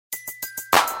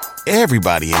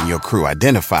Everybody in your crew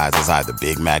identifies as either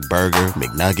Big Mac Burger,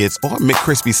 McNuggets, or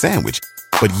McCrispy Sandwich.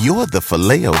 But you're the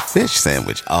Filet-O-Fish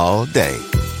Sandwich all day.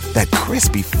 That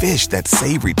crispy fish, that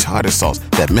savory tartar sauce,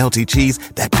 that melty cheese,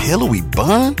 that pillowy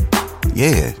bun.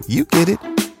 Yeah, you get it.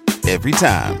 Every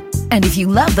time. And if you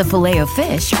love the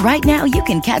Filet-O-Fish, right now you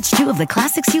can catch two of the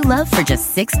classics you love for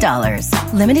just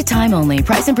 $6. Limited time only.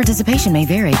 Price and participation may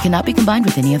vary. Cannot be combined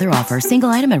with any other offer. Single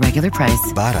item at regular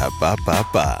price.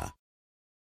 Ba-da-ba-ba-ba.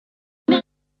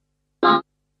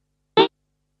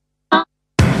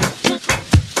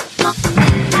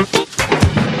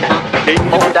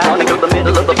 On down into the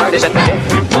middle of the party set. Into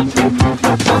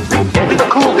the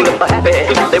cool of the happy,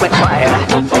 they went quiet.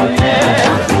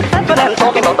 Dancing and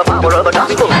talking about the power of the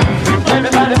gospel.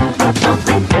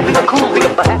 Into the cool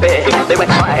of the happy, they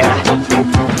went quiet.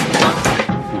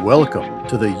 Welcome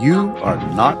to the You Are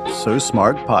Not So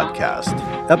Smart podcast,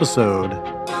 episode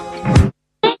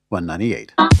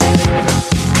 198.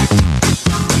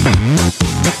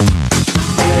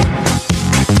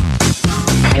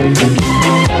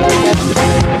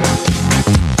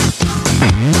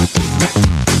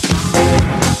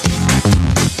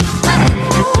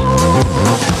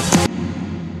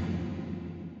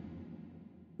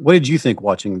 What did you think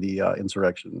watching the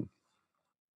insurrection?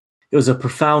 It was a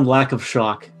profound lack of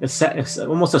shock. It's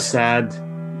almost a sad,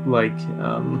 like,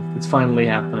 it's finally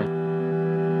happening.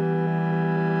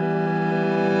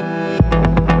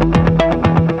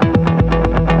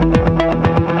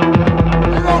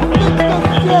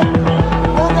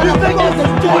 You think this is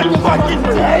one fucking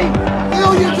day?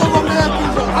 Millions of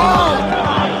Americans are armed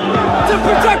to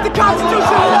protect the Constitution of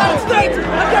the United States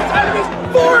against enemies,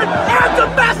 foreign and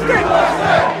domestic!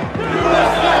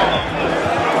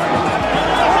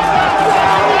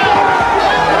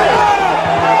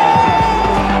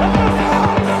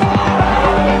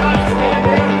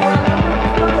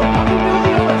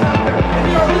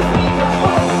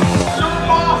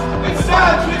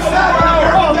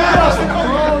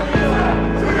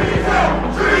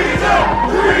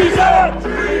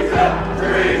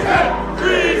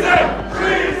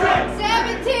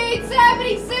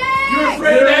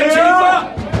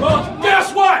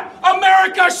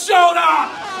 America showed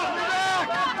up!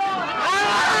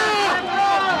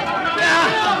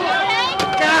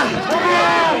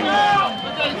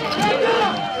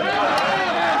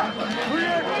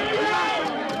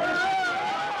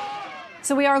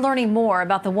 So we are learning more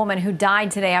about the woman who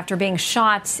died today after being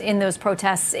shot in those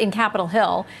protests in Capitol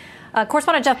Hill.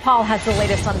 Correspondent Jeff Paul has the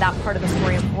latest on that part of the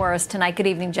story for us tonight. Good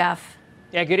evening, Jeff.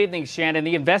 Yeah, good evening, Shannon.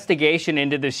 The investigation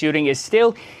into the shooting is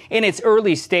still in its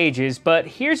early stages, but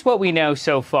here's what we know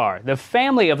so far. The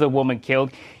family of the woman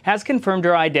killed has confirmed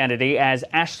her identity as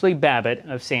Ashley Babbitt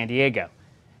of San Diego.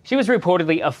 She was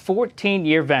reportedly a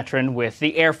 14-year veteran with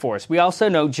the Air Force. We also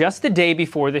know just the day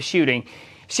before the shooting,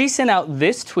 she sent out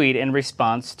this tweet in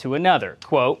response to another,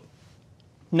 quote,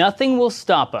 "Nothing will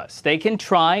stop us. They can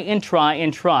try and try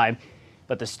and try.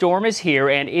 But the storm is here,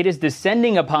 and it is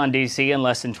descending upon D.C. in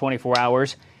less than 24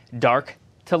 hours, dark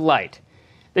to light."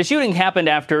 The shooting happened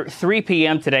after 3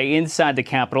 p.m. today inside the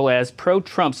Capitol as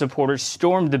pro-Trump supporters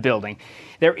stormed the building.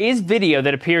 There is video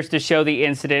that appears to show the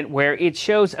incident where it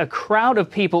shows a crowd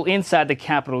of people inside the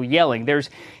Capitol yelling. There's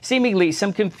seemingly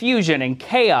some confusion and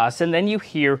chaos, and then you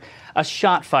hear a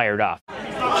shot fired off.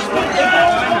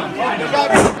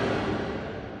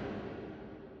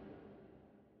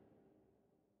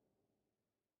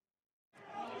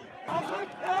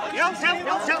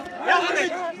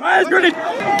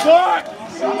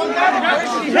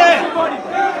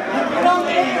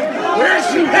 Where's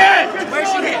she hit? Where's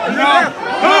she hit? No.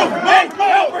 Help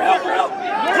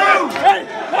her.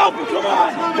 Help her, come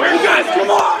on. Where you guys?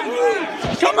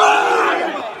 Come on.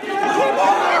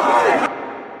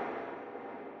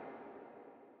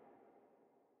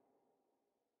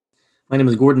 My name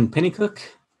is Gordon Pennycook.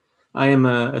 I am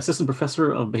an assistant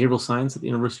professor of behavioral science at the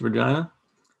University of Regina.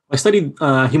 I studied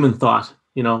human thought,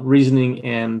 reasoning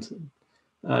and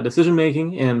decision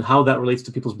making, and how that relates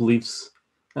to people's beliefs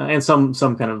and some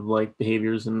kind of like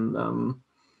behaviors, and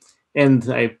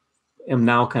I am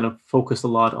now kind of focused a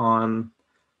lot on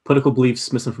political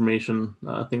beliefs, misinformation,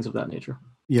 things of that nature.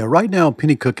 Yeah, right now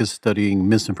Pennycook is studying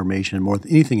misinformation more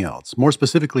than anything else. More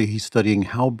specifically, he's studying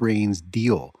how brains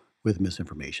deal with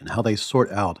misinformation, how they sort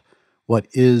out what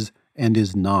is and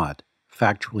is not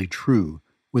factually true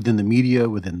within the media,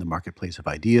 within the marketplace of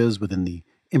ideas, within the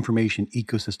information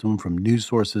ecosystem from news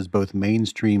sources, both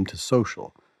mainstream to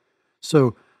social.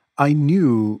 So I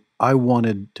knew I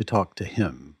wanted to talk to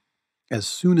him as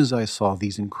soon as I saw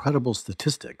these incredible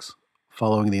statistics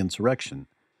following the insurrection.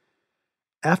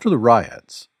 After the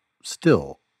riots,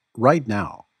 still, right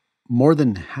now, more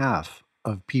than half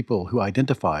of people who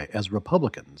identify as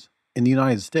Republicans in the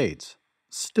United States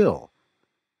still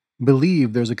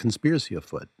believe there's a conspiracy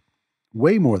afoot.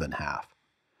 Way more than half.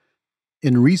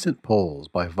 In recent polls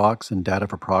by Vox and Data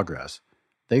for Progress,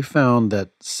 they found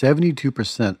that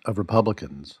 72% of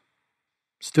Republicans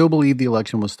still believe the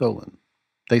election was stolen.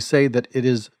 They say that it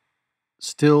is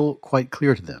still quite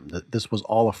clear to them that this was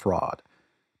all a fraud.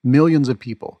 Millions of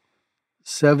people,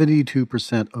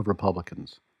 72% of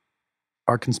Republicans,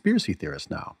 are conspiracy theorists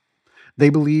now. They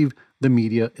believe the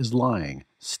media is lying.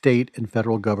 State and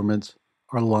federal governments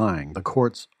are lying. The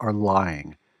courts are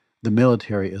lying. The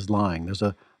military is lying. There's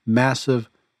a massive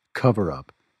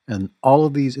cover-up, and all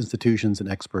of these institutions and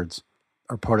experts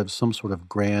are part of some sort of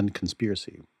grand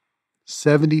conspiracy.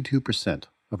 72%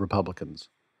 of Republicans.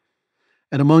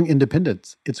 And among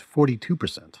independents, it's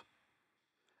 42%.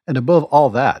 And above all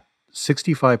that,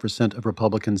 65% of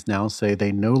Republicans now say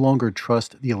they no longer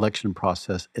trust the election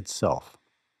process itself.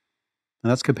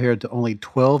 And that's compared to only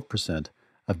 12%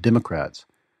 of Democrats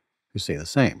who say the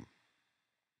same.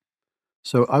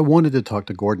 So I wanted to talk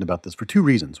to Gordon about this for two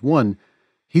reasons. One,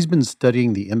 he's been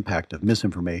studying the impact of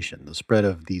misinformation, the spread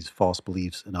of these false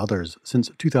beliefs and others since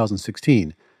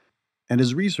 2016. And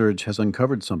his research has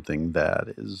uncovered something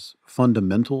that is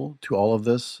fundamental to all of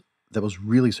this that was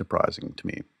really surprising to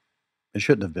me. It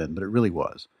shouldn't have been, but it really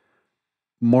was.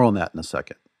 More on that in a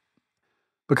second.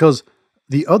 Because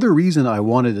the other reason I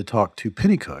wanted to talk to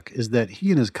Pennycook is that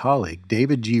he and his colleague,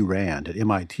 David G. Rand at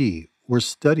MIT, were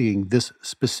studying this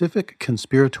specific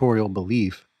conspiratorial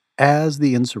belief as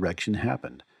the insurrection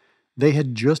happened. They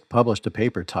had just published a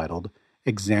paper titled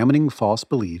Examining False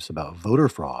Beliefs About Voter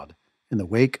Fraud in the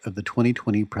Wake of the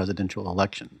 2020 Presidential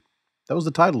Election. That was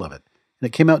the title of it, and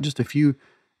it came out just a few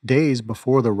days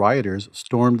before the rioters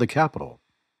stormed the Capitol.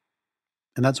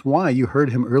 And that's why you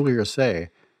heard him earlier say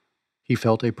he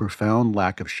felt a profound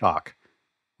lack of shock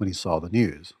when he saw the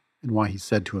news, and why he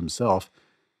said to himself,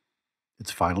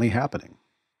 it's finally happening.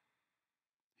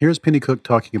 Here's Pennycook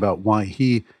talking about why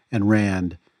he and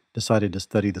Rand decided to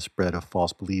study the spread of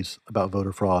false beliefs about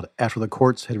voter fraud after the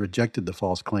courts had rejected the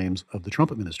false claims of the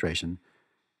Trump administration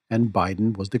and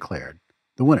Biden was declared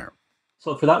the winner.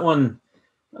 So for that one,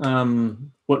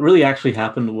 what really actually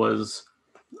happened was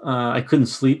I couldn't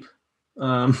sleep, in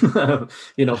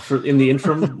the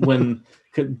interim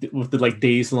with the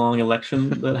days long election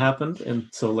that happened. And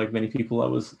so like many people I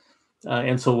was,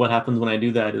 and so what happens when I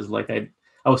do that is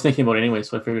I was thinking about it anyway,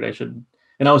 so I figured I should,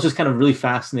 and I was just kind of really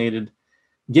fascinated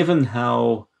given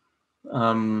how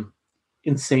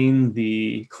insane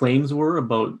the claims were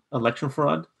about election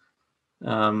fraud,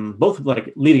 both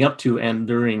leading up to and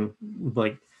during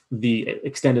the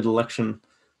extended election,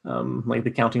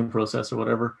 the counting process or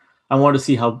whatever. I wanted to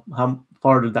see how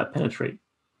far did that penetrate.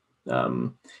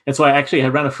 And so I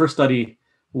ran a first study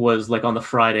was on the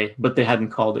Friday, but they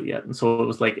hadn't called it yet. And so it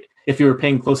was if you were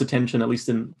paying close attention, at least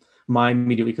in my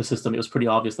media ecosystem, it was pretty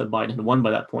obvious that Biden had won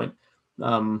by that point.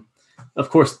 Of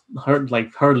course,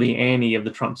 hardly any of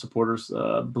the Trump supporters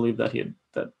believed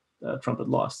that Trump had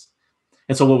lost.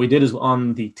 And so what we did is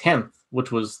on the 10th,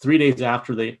 which was 3 days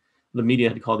after the media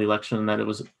had called the election and that it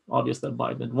was obvious that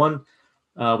Biden had won,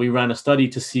 we ran a study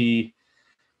to see,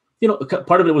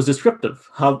 part of it was descriptive,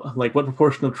 how what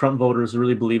proportion of Trump voters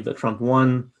really believe that Trump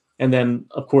won. And then,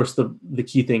 of course, the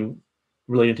key thing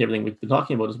related to everything we've been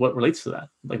talking about is what relates to that.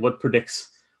 What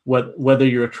predicts whether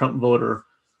you're a Trump voter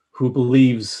who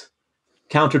believes,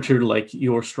 counter to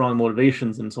your strong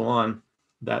motivations and so on,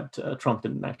 that Trump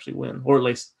didn't actually win, or at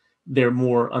least they're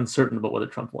more uncertain about whether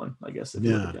Trump won, I guess, if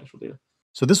you look at the actual data.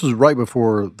 So this was right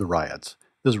before the riots.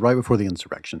 This was right before the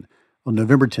insurrection. On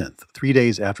November 10th, 3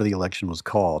 days after the election was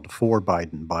called for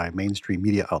Biden by mainstream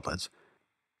media outlets,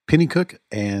 Pennycook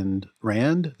and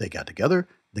Rand, they got together.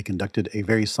 They conducted a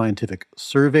very scientific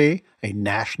survey, a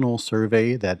national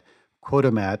survey that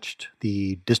quota matched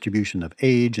the distribution of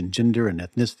age and gender and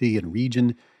ethnicity and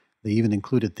region. They even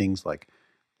included things like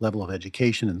level of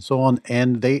education and so on.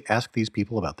 And they asked these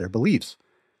people about their beliefs.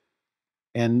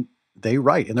 And they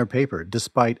write in their paper,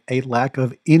 despite a lack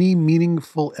of any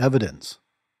meaningful evidence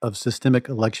of systemic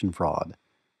election fraud,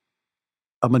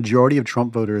 a majority of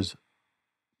Trump voters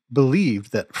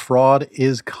believed that fraud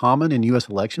is common in U.S.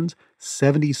 elections.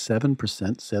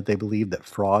 77% said they believe that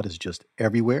fraud is just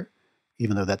everywhere,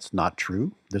 even though that's not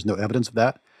true. There's no evidence of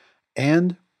that.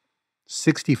 And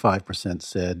 65%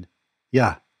 said,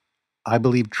 yeah, I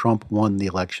believe Trump won the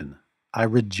election. I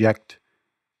reject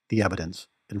the evidence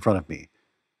in front of me.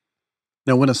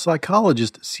 Now, when a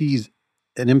psychologist sees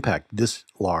an impact this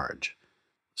large,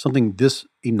 something this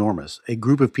enormous, a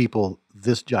group of people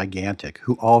this gigantic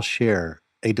who all share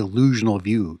a delusional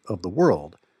view of the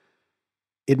world,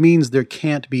 it means there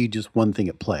can't be just one thing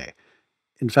at play.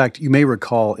 In fact, you may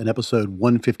recall in episode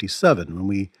 157 when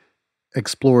we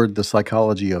explored the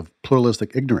psychology of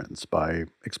pluralistic ignorance by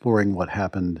exploring what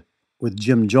happened with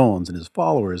Jim Jones and his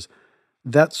followers,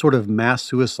 that sort of mass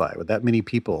suicide with that many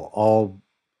people all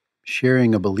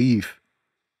sharing a belief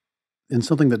in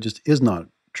something that just is not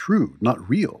true, not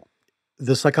real.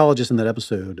 The psychologist in that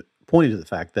episode pointed to the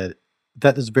fact that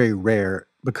that is very rare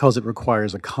because it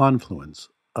requires a confluence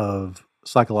of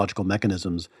psychological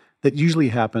mechanisms that usually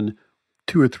happen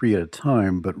 2 or 3 at a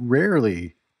time, but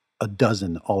rarely a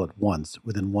dozen all at once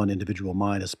within one individual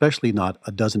mind, especially not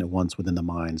a dozen at once within the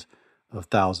minds of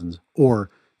thousands, or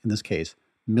in this case,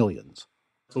 millions.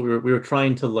 So we were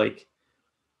trying to like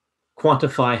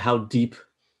quantify how deep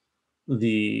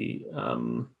the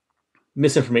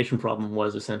misinformation problem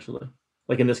was, essentially.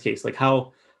 Like in this case, like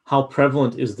how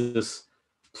prevalent is this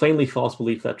plainly false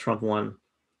belief that Trump won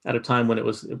at a time when it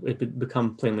had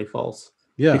become plainly false?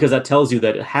 Yeah. Because that tells you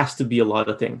that it has to be a lot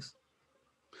of things,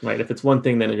 right? If it's one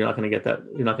thing, then you're not going to get that.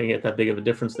 You're not going to get that big of a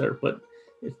difference there. But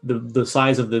if the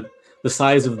size of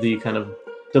the kind of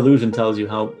delusion tells you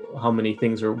how many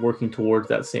things are working towards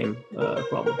that same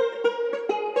problem.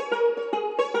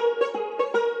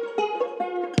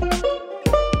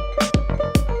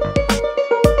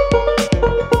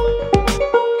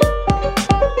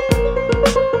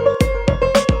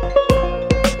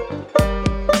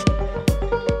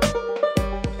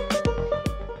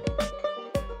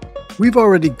 We've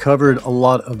already covered a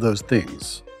lot of those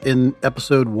things in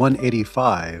episode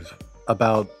 185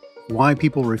 about why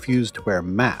people refuse to wear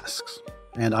masks.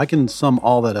 And I can sum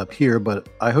all that up here, but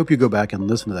I hope you go back and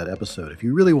listen to that episode. If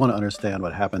you really want to understand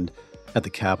what happened at the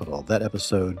Capitol, that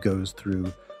episode goes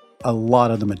through a lot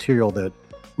of the material that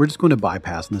we're just going to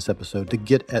bypass in this episode to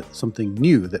get at something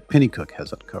new that Pennycook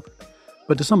has uncovered.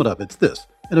 But to sum it up, it's this.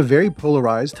 In a very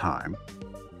polarized time,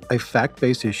 a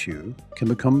fact-based issue can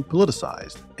become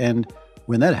politicized. And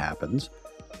when that happens,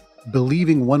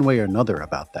 believing one way or another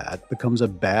about that becomes a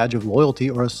badge of loyalty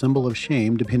or a symbol of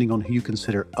shame, depending on who you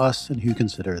consider us and who you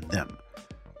consider them.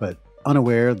 But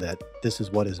unaware that this is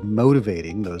what is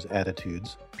motivating those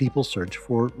attitudes, people search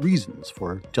for reasons,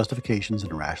 for justifications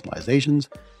and rationalizations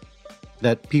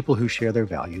that people who share their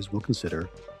values will consider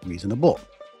reasonable.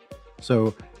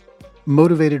 So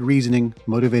motivated reasoning,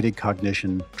 motivated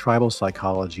cognition, tribal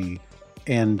psychology,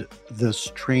 and the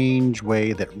strange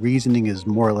way that reasoning is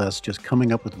more or less just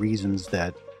coming up with reasons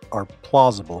that are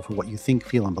plausible for what you think,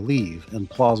 feel, and believe. And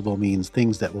plausible means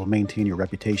things that will maintain your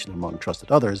reputation among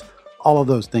trusted others. All of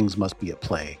those things must be at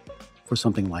play for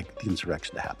something like the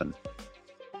insurrection to happen.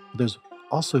 There's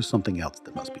also something else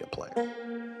that must be at play.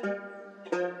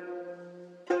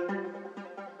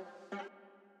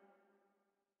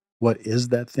 What is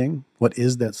that thing? What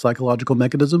is that psychological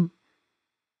mechanism?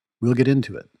 We'll get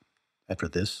into it after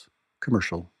this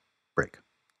commercial break.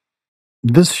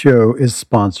 This show is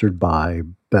sponsored by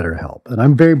BetterHelp, and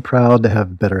I'm very proud to have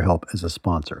BetterHelp as a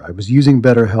sponsor. I was using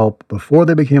BetterHelp before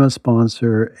they became a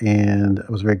sponsor, and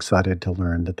I was very excited to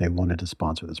learn that they wanted to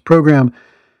sponsor this program.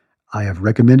 I have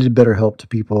recommended BetterHelp to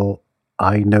people.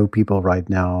 I know people right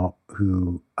now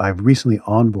who I've recently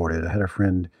onboarded. I had a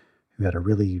friend who had a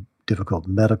really difficult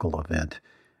medical event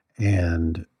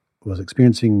and was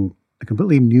experiencing a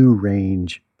completely new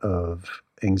range of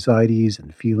anxieties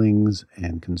and feelings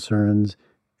and concerns.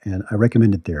 And I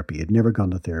recommended therapy. I'd never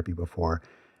gone to therapy before.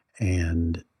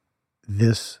 And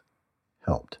this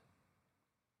helped.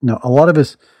 Now, a lot of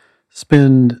us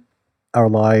spend our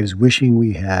lives wishing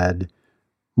we had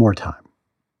more time.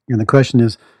 And the question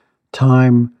is,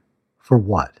 time for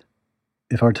what?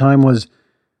 If our time was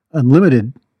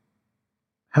unlimited,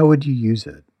 how would you use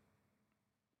it?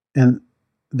 And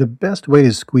the best way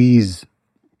to squeeze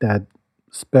that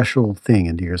special thing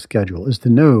into your schedule is to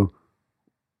know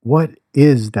what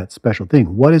is that special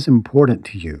thing? What is important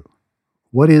to you?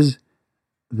 What is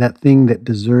that thing that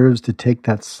deserves to take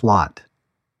that slot,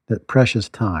 that precious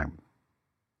time?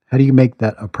 How do you make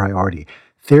that a priority?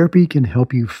 Therapy can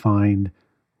help you find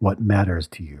what matters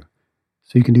to you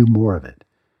so you can do more of it.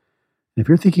 And if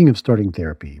you're thinking of starting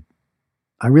therapy,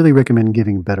 I really recommend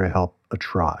giving BetterHelp a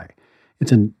try.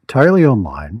 It's entirely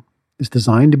online. It's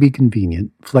designed to be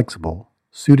convenient, flexible,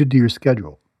 suited to your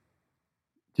schedule.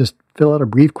 Just fill out a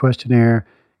brief questionnaire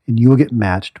and you will get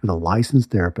matched with a licensed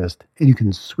therapist, and you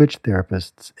can switch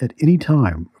therapists at any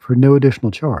time for no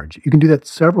additional charge. You can do that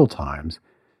several times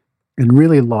and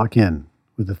really lock in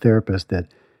with a therapist that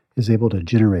is able to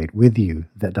generate with you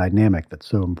that dynamic that's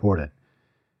so important.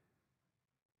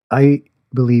 I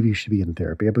believe you should be in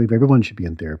therapy. I believe everyone should be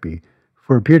in therapy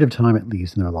for a period of time at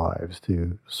least in their lives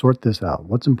to sort this out.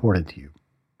 What's important to you?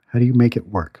 How do you make it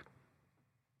work?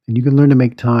 and you can learn to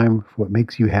make time for what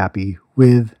makes you happy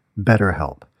with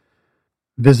BetterHelp.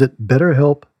 Visit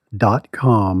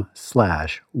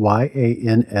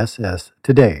betterhelp.com/YANSS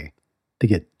today to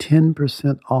get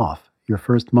 10% off your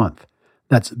first month.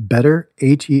 That's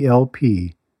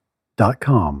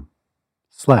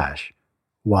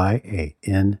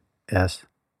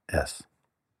betterhelp.com/YANSS.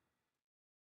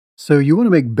 So you want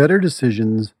to make better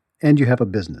decisions and you have a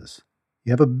business.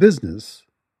 You have a business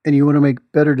and you want to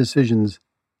make better decisions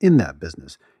in that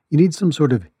business. You need some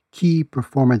sort of key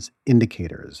performance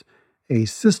indicators, a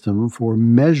system for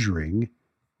measuring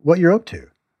what you're up to,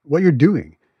 what you're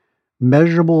doing,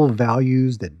 measurable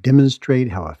values that demonstrate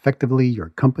how effectively your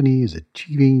company is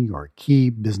achieving your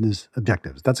key business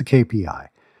objectives. That's a KPI.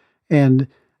 And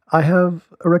I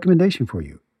have a recommendation for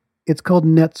you. It's called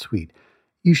NetSuite.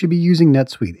 You should be using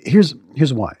NetSuite. Here's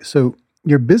why. So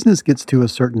your business gets to a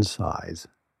certain size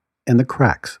and the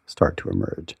cracks start to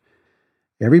emerge.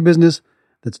 Every business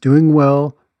that's doing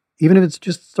well, even if it's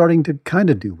just starting to kind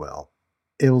of do well,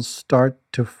 it'll start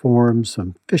to form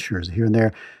some fissures here and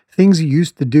there. Things you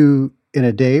used to do in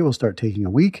a day will start taking a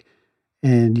week,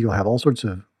 and you'll have all sorts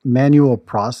of manual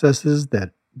processes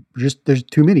that there's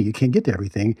too many. You can't get to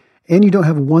everything, and you don't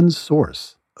have one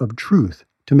source of truth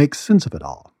to make sense of it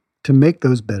all, to make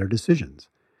those better decisions.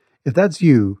 If that's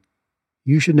you,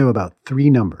 you should know about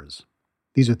 3 numbers.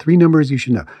 These are 3 numbers you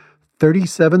should know: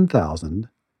 37,000,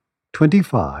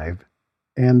 25,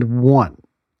 and 1.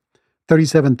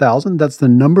 37,000, that's the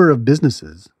number of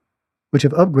businesses which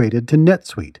have upgraded to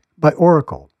NetSuite by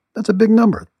Oracle. That's a big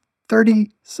number,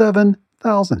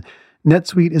 37,000.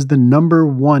 NetSuite is the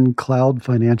 #1 cloud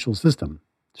financial system,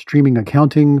 streaming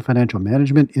accounting, financial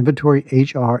management, inventory,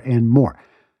 HR, and more.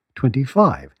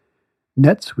 25.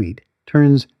 NetSuite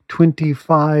turns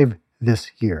 25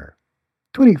 this year.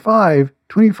 25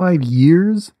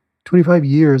 years? 25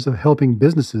 years of helping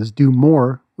businesses do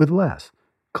more with less,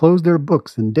 close their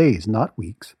books in days, not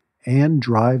weeks, and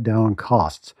drive down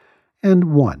costs.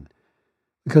 And 1,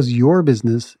 because your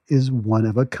business is one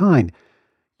of a kind.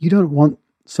 You don't want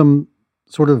some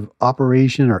sort of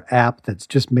operation or app that's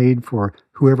just made for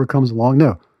whoever comes along.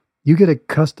 No, you get a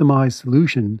customized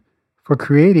solution for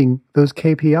creating those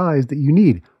KPIs that you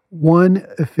need. One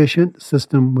efficient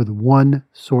system with one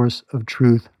source of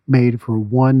truth made for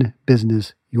one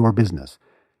business, your business.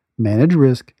 Manage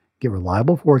risk, get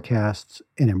reliable forecasts,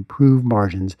 and improve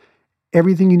margins.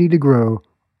 Everything you need to grow,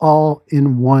 all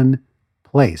in one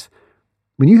place.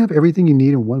 When you have everything you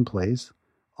need in one place,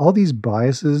 all these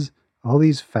biases, all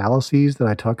these fallacies that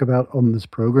I talk about on this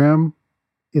program,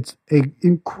 it's an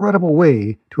incredible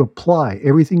way to apply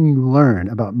everything you learn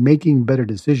about making better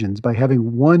decisions by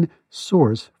having one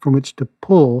source from which to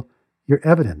pull your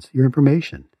evidence, your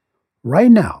information.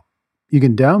 Right now, you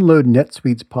can download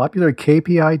NetSuite's popular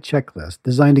KPI checklist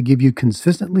designed to give you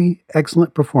consistently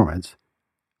excellent performance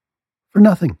for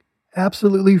nothing,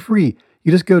 absolutely free.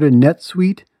 You just go to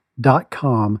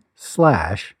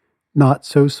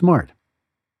netsuite.com/notsosmart.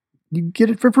 You get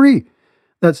it for free.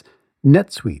 That's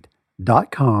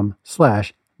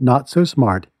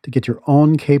netsuite.com/notsosmart to get your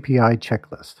own KPI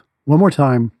checklist. One more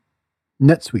time,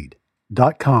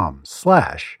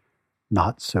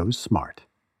 netsuite.com/notsosmart.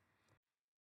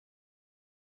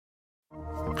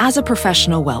 As a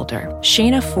professional welder,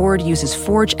 Shayna Ford uses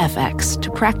Forge FX to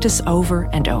practice over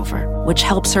and over, which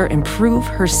helps her improve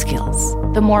her skills.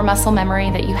 The more muscle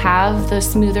memory that you have, the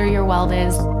smoother your weld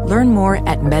is. Learn more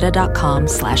at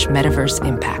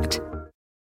meta.com/metaverseimpact.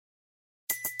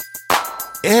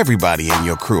 Everybody in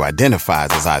your crew identifies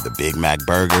as either Big Mac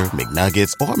Burger,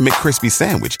 McNuggets, or McCrispy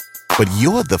Sandwich. But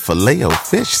you're the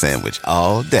Filet-O-Fish Sandwich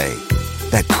all day.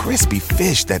 That crispy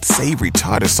fish, that savory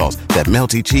tartar sauce, that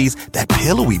melty cheese, that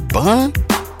pillowy bun.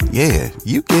 Yeah,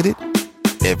 you get it.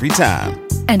 Every time.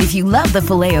 And if you love the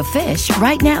Filet-O-Fish,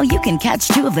 right now you can catch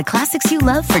 2 of the classics you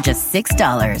love for just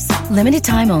 $6. Limited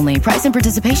time only. Price and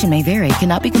participation may vary.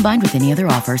 Cannot be combined with any other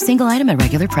offer. Single item at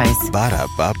regular price.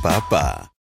 Ba-da-ba-ba-ba.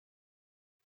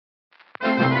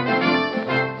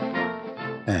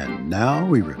 And now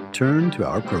we return to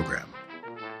our program.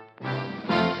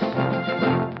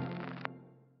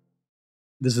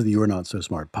 This is the You're Not So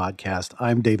Smart podcast.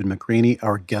 I'm David McRaney.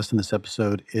 Our guest in this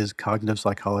episode is cognitive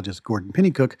psychologist Gordon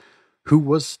Pennycook, who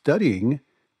was studying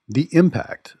the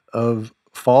impact of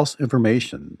false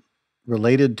information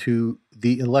related to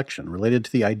the election, related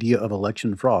to the idea of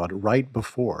election fraud right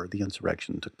before the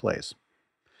insurrection took place.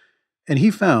 And he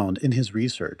found in his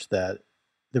research that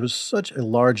there was such a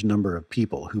large number of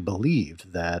people who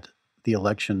believed that the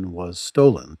election was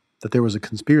stolen, that there was a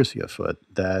conspiracy afoot,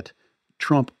 that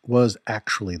Trump was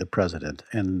actually the president,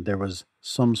 and there was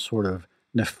some sort of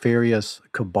nefarious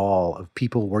cabal of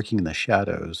people working in the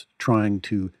shadows trying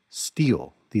to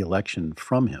steal the election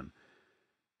from him.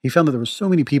 He found that there were so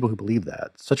many people who believed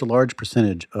that, such a large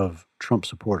percentage of Trump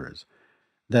supporters,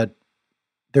 that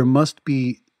there must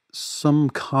be some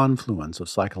confluence of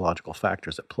psychological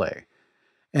factors at play.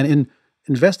 And in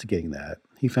investigating that,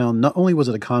 he found not only was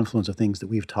it a confluence of things that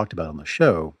we've talked about on the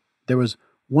show, there was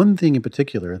one thing in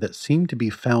particular that seemed to be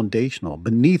foundational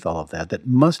beneath all of that that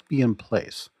must be in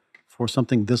place for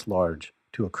something this large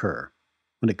to occur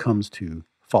when it comes to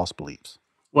false beliefs.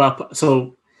 Well,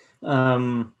 so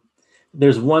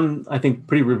there's one, I think,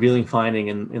 pretty revealing finding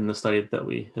in the study that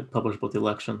we had published about the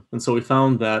election. And so we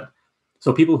found that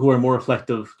people who are more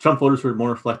reflective, Trump voters who are more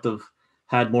reflective,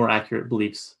 had more accurate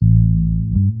beliefs.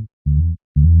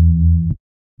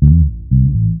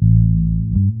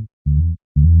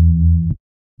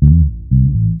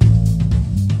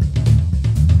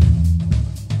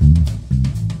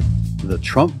 The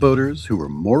Trump voters who were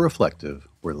more reflective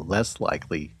were less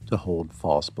likely to hold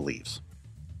false beliefs.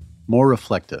 More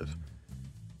reflective.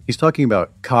 He's talking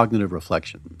about cognitive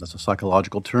reflection. That's a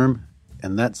psychological term,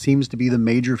 and that seems to be the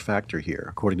major factor here,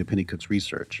 according to Pennycook's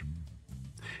research.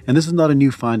 And this is not a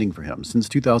new finding for him. Since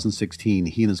 2016,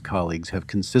 he and his colleagues have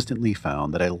consistently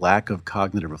found that a lack of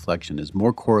cognitive reflection is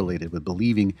more correlated with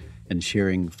believing and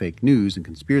sharing fake news and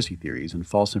conspiracy theories and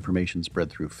false information spread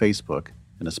through Facebook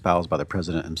and espoused by the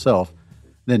president himself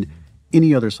than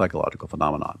any other psychological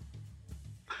phenomenon.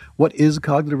 What is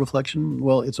cognitive reflection?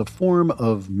 Well, it's a form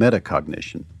of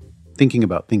metacognition, thinking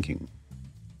about thinking.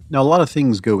 Now, a lot of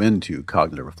things go into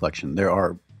cognitive reflection. There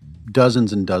are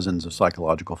dozens and dozens of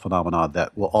psychological phenomena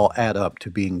that will all add up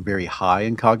to being very high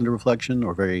in cognitive reflection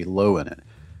or very low in it.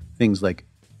 Things like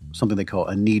something they call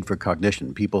a need for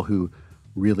cognition, people who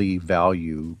really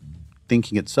value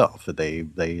thinking itself, that they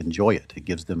enjoy it. It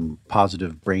gives them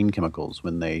positive brain chemicals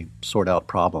when they sort out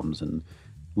problems and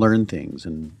learn things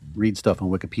and read stuff on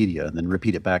Wikipedia and then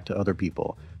repeat it back to other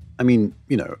people. I mean,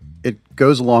 it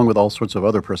goes along with all sorts of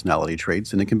other personality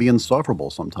traits, and it can be insufferable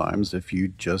sometimes if you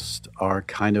just are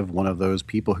kind of one of those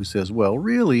people who says, well,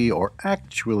 really, or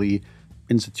actually,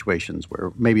 in situations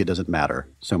where maybe it doesn't matter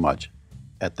so much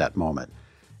at that moment.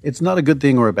 It's not a good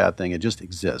thing or a bad thing, it just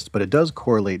exists, but it does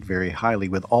correlate very highly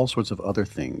with all sorts of other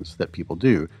things that people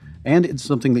do. And it's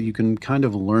something that you can kind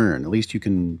of learn, at least you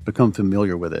can become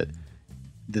familiar with it.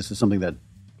 This is something that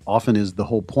often is the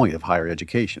whole point of higher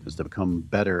education, is to become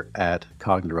better at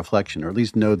cognitive reflection, or at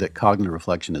least know that cognitive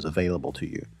reflection is available to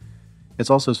you. It's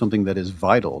also something that is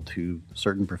vital to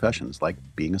certain professions, like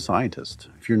being a scientist.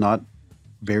 If you're not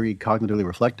very cognitively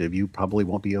reflective, you probably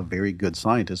won't be a very good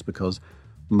scientist, because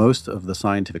most of the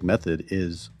scientific method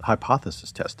is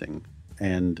hypothesis testing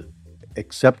and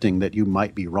accepting that you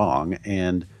might be wrong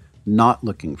and not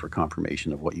looking for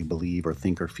confirmation of what you believe or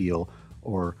think or feel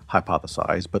or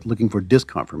hypothesize, but looking for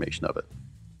disconfirmation of it.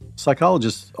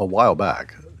 Psychologists a while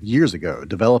back, years ago,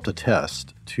 developed a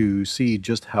test to see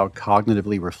just how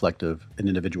cognitively reflective an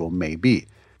individual may be.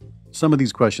 Some of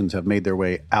these questions have made their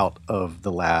way out of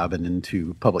the lab and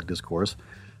into public discourse,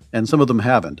 and some of them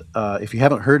haven't. If you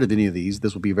haven't heard of any of these,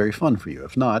 this will be very fun for you.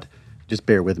 If not, just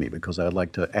bear with me, because I'd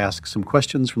like to ask some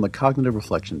questions from the cognitive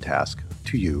reflection task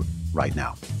to you right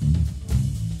now.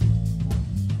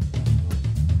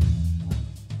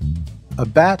 A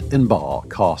bat and ball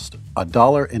cost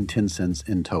 $1.10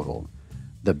 in total.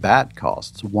 The bat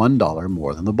costs $1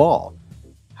 more than the ball.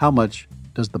 How much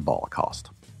does the ball cost?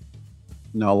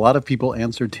 Now, a lot of people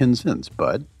answer 10 cents,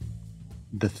 but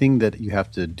the thing that you have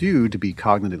to do to be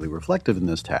cognitively reflective in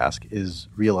this task is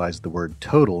realize the word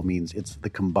total means it's the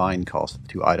combined cost of the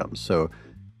two items. So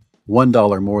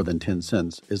 $1 more than 10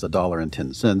 cents is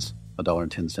 $1.10.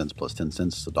 $1.10 plus 10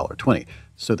 cents is $1.20.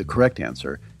 So the correct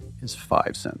answer is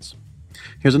 5 cents.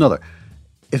 Here's another.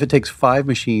 If it takes 5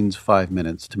 machines 5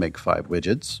 minutes to make 5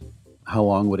 widgets, how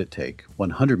long would it take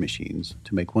 100 machines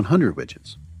to make 100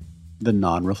 widgets? The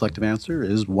non-reflective answer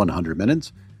is 100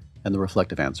 minutes, and the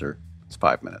reflective answer is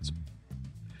 5 minutes.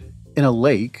 In a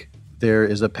lake, there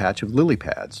is a patch of lily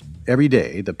pads. Every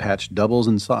day, the patch doubles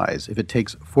in size. If it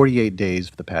takes 48 days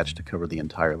for the patch to cover the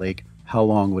entire lake, how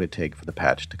long would it take for the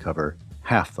patch to cover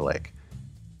half the lake?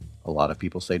 A lot of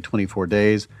people say 24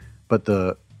 days, but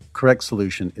the correct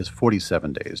solution is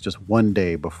 47 days, just 1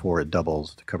 day before it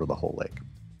doubles to cover the whole lake.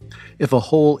 If a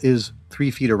hole is 3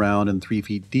 feet around and 3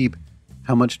 feet deep,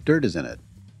 how much dirt is in it?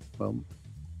 Well,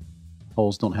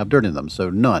 holes don't have dirt in them, so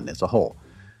none. It's a hole.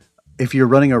 If you're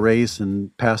running a race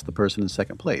and pass the person in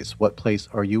second place, what place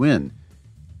are you in?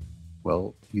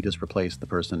 Well, you just replace the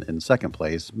person in second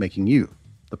place, making you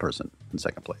the person in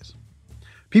second place.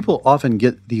 People often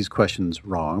get these questions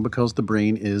wrong because the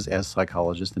brain is, as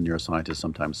psychologists and neuroscientists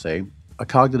sometimes say, a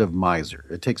cognitive miser.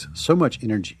 It takes so much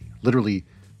energy, literally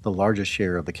the largest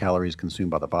share of the calories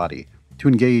consumed by the body, to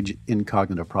engage in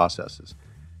cognitive processes.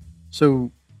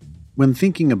 So when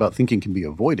thinking about thinking can be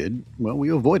avoided, well, we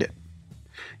avoid it.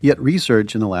 Yet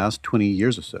research in the last 20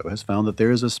 years or so has found that there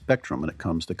is a spectrum when it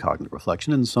comes to cognitive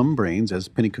reflection, and some brains, as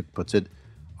Pennycook puts it,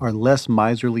 are less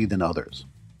miserly than others.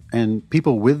 And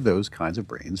people with those kinds of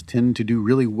brains tend to do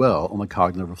really well on the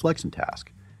cognitive reflection task,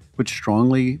 which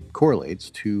strongly correlates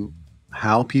to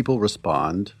how people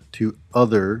respond to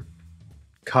other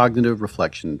cognitive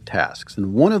reflection tasks.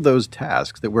 And one of those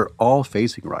tasks that we're all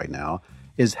facing right now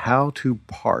is how to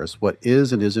parse what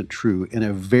is and isn't true in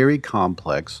a very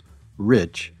complex,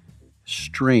 rich,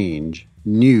 strange,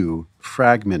 new,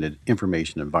 fragmented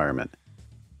information environment.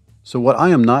 So what I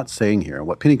am not saying here,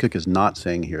 what Pennycook is not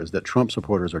saying here, is that Trump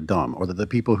supporters are dumb or that the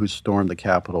people who stormed the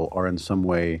Capitol are in some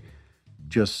way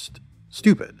just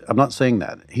stupid. I'm not saying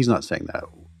that. He's not saying that.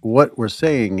 What we're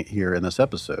saying here in this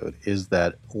episode is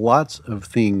that lots of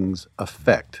things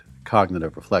affect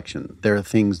cognitive reflection. There are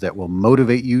things that will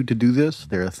motivate you to do this.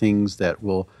 There are things that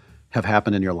will have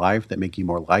happened in your life that make you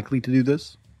more likely to do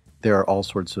this. There are all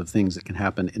sorts of things that can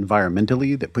happen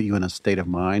environmentally that put you in a state of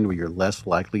mind where you're less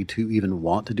likely to even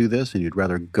want to do this, and you'd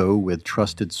rather go with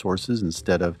trusted sources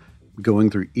instead of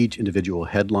going through each individual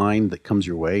headline that comes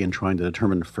your way and trying to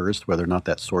determine first whether or not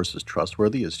that source is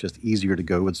trustworthy. It's just easier to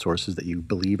go with sources that you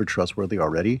believe are trustworthy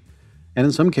already. And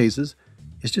in some cases,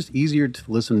 it's just easier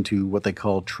to listen to what they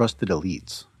call trusted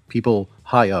elites, people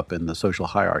high up in the social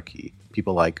hierarchy,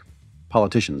 people like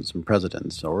politicians and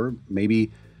presidents, or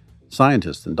maybe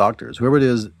scientists and doctors, whoever it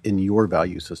is in your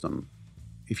value system.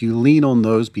 If you lean on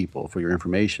those people for your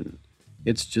information,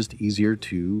 it's just easier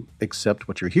to accept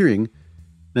what you're hearing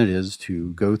than it is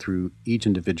to go through each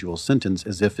individual sentence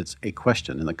as if it's a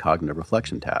question in the cognitive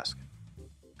reflection task.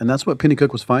 And that's what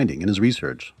Pennycook was finding in his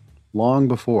research long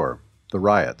before the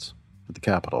riots at the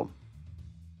Capitol.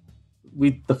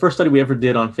 The first study we ever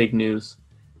did on fake news,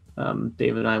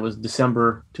 David and I, was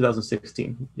December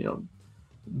 2016,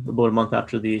 about a month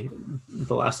after the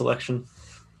last election.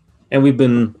 And we've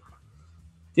been,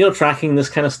 tracking this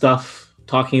kind of stuff,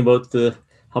 talking about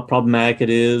how problematic it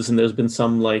is. And there's been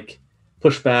some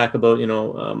pushback about,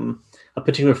 a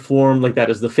particular form like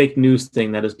that is the fake news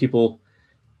thing. That is people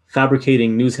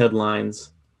fabricating news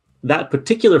headlines. That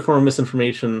particular form of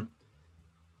misinformation,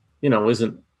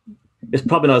 it's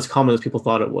probably not as common as people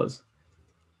thought it was.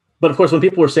 But of course, when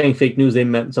people were saying fake news, they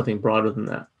meant something broader than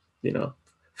that.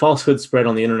 Falsehoods spread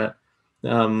on the internet.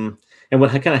 And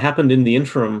what kind of happened in the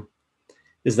interim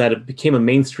is that it became a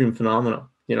mainstream phenomenon,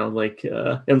 and a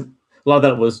lot of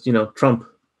that was, Trump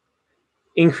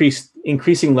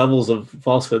increasing levels of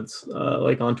falsehoods,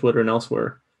 on Twitter and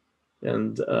elsewhere.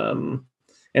 And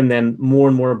then more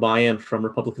and more buy-in from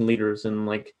Republican leaders and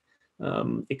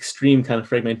extreme kind of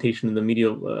fragmentation in the media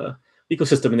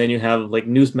ecosystem. And then you have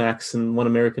Newsmax and One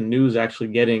American News actually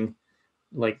getting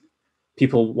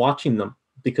people watching them,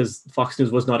 because Fox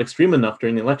News was not extreme enough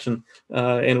during the election,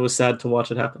 and it was sad to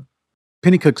watch it happen.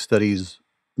 Pennycook studies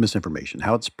misinformation,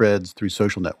 how it spreads through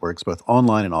social networks, both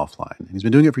online and offline. And he's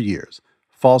been doing it for years.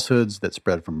 Falsehoods that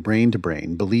spread from brain to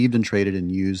brain, believed and traded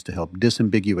and used to help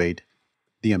disambiguate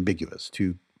the ambiguous,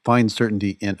 to find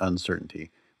certainty in uncertainty,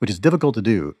 which is difficult to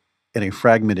do in a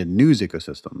fragmented news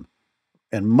ecosystem,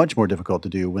 and much more difficult to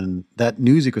do when that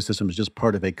news ecosystem is just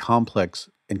part of a complex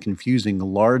and confusing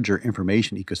larger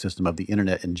information ecosystem of the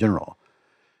internet in general.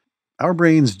 Our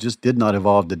brains just did not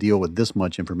evolve to deal with this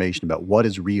much information about what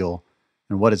is real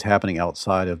and what is happening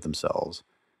outside of themselves,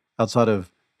 outside of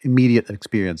immediate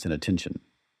experience and attention.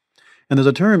 And there's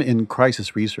a term in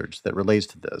crisis research that relates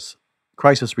to this.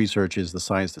 Crisis research is the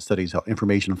science that studies how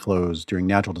information flows during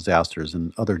natural disasters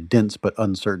and other dense but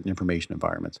uncertain information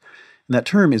environments. And that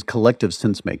term is collective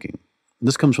sense-making.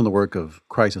 This comes from the work of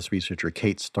crisis researcher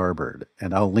Kate Starbird,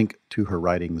 and I'll link to her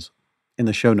writings in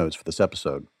the show notes for this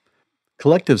episode.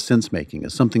 Collective sense-making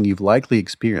is something you've likely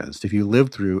experienced if you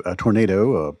lived through a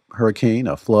tornado, a hurricane,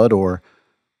 a flood, or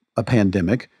a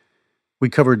pandemic. We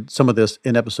covered some of this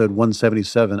in episode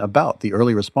 177 about the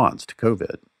early response to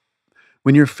COVID.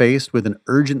 When you're faced with an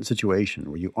urgent situation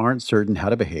where you aren't certain how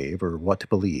to behave or what to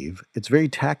believe, it's very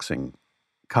taxing.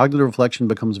 Cognitive reflection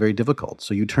becomes very difficult,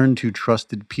 so you turn to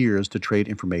trusted peers to trade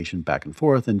information back and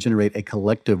forth and generate a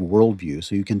collective worldview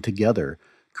so you can together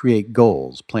create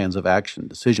goals, plans of action,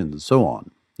 decisions, and so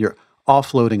on. You're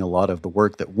offloading a lot of the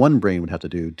work that one brain would have to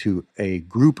do to a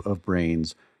group of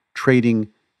brains trading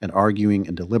and arguing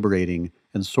and deliberating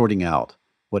and sorting out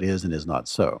what is and is not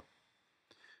so.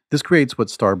 This creates what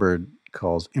Starbird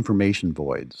calls information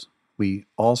voids. We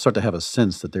all start to have a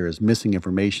sense that there is missing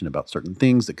information about certain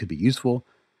things that could be useful,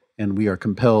 and we are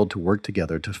compelled to work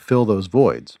together to fill those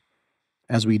voids.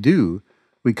 As we do,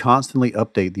 we constantly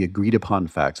update the agreed upon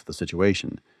facts of the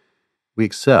situation. We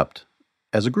accept,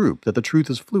 as a group, that the truth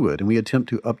is fluid, and we attempt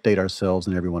to update ourselves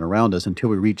and everyone around us until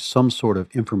we reach some sort of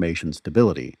information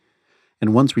stability.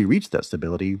 And once we reach that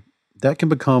stability, that can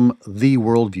become the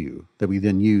worldview that we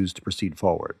then use to proceed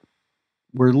forward.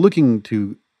 We're looking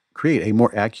to create a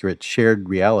more accurate shared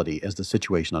reality as the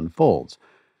situation unfolds,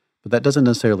 but that doesn't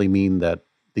necessarily mean that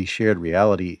the shared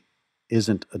reality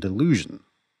isn't a delusion,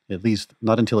 at least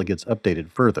not until it gets updated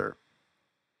further.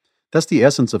 That's the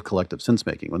essence of collective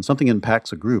sense-making. When something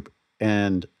impacts a group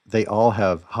and they all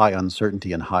have high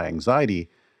uncertainty and high anxiety,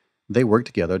 they work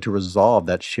together to resolve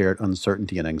that shared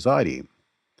uncertainty and anxiety.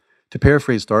 To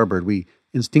paraphrase Starbird, we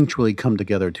instinctually come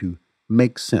together to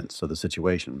make sense of the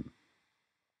situation.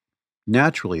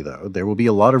 Naturally, though, there will be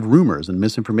a lot of rumors and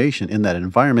misinformation in that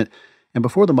environment, and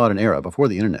before the modern era, before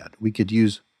the internet, we could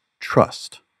use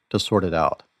trust to sort it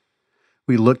out.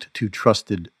 We looked to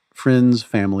trusted friends,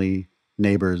 family,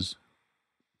 neighbors,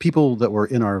 people that were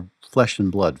in our flesh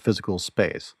and blood physical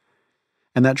space.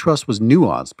 And that trust was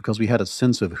nuanced because we had a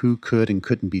sense of who could and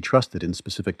couldn't be trusted in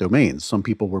specific domains. Some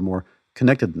people were more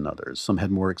connected than others, some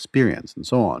had more experience, and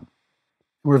so on.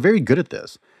 We're very good at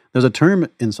this. There's a term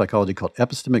in psychology called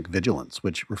epistemic vigilance,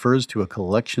 which refers to a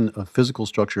collection of physical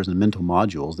structures and mental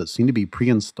modules that seem to be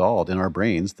pre-installed in our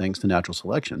brains thanks to natural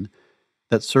selection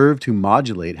that serve to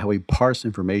modulate how we parse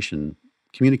information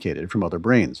communicated from other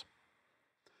brains.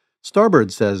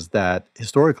 Starbird says that,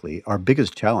 historically, our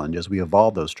biggest challenge as we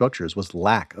evolved those structures was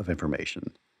lack of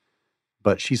information.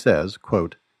 But she says,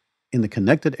 quote, "In the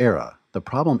connected era, the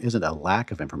problem isn't a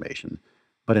lack of information,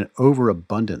 but an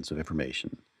overabundance of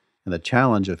information, and the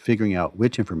challenge of figuring out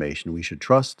which information we should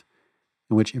trust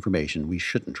and which information we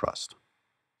shouldn't trust."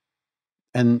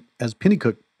 And as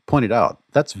Pennycook pointed out,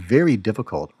 that's very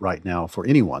difficult right now for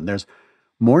anyone. There's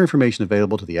more information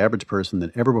available to the average person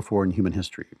than ever before in human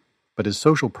history. But as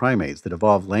social primates that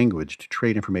evolve language to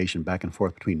trade information back and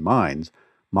forth between minds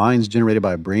generated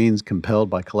by brains compelled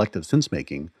by collective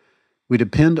sense-making, we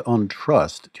depend on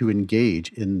trust to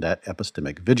engage in that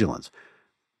epistemic vigilance.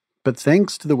 But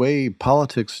thanks to the way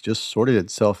politics just sorted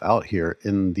itself out here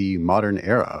in the modern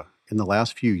era in the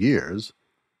last few years,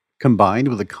 combined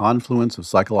with a confluence of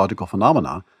psychological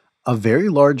phenomena, a very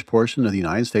large portion of the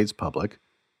United States public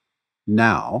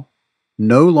now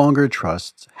no longer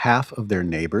trusts half of their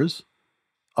neighbors,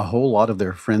 a whole lot of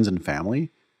their friends and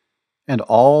family, and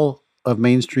all of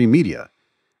mainstream media.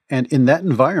 And in that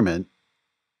environment,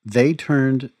 they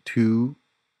turned to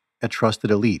a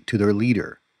trusted elite, to their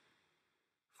leader,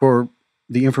 for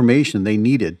the information they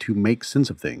needed to make sense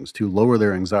of things, to lower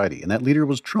their anxiety. And that leader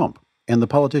was Trump and the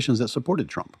politicians that supported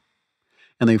Trump.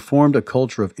 And they formed a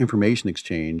culture of information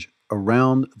exchange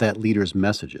around that leader's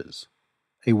messages,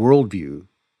 a worldview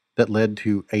that led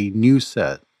to a new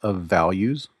set of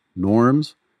values,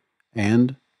 norms,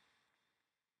 and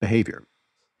behavior.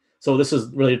 So this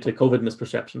is related to COVID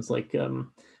misperceptions, like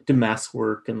do masks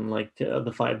work, and like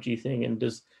the 5G thing, and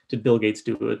did Bill Gates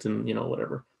do it, and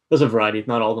whatever. There's a variety.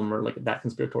 Not all of them are like that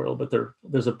conspiratorial, but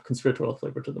there's a conspiratorial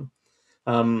flavor to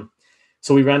them.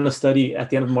 So we ran a study at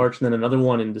the end of March and then another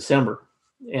one in December.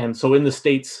 And so in the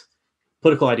States,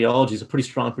 political ideology is a pretty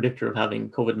strong predictor of having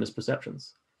COVID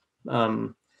misperceptions.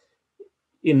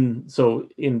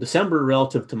 In December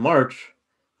relative to March,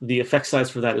 the effect size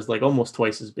for that is like almost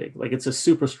twice as big. Like it's a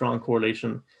super strong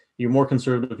correlation. You're more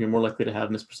conservative, you're more likely to have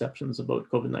misperceptions about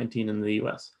COVID-19 in the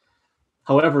US.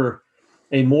 However,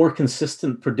 a more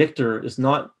consistent predictor is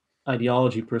not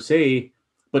ideology per se,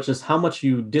 but just how much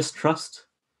you distrust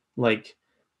like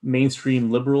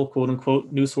mainstream liberal, quote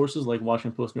unquote, news sources like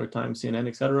Washington Post, New York Times, CNN,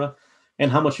 etc.,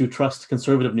 and how much you trust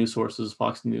conservative news sources,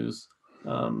 Fox News,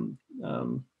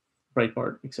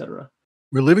 Breitbart, etc.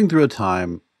 We're living through a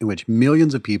time in which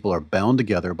millions of people are bound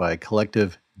together by a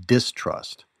collective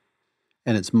distrust.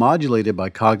 And it's modulated by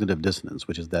cognitive dissonance,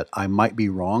 which is that I might be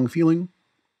wrong feeling.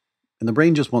 And the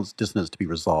brain just wants dissonance to be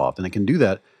resolved. And it can do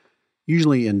that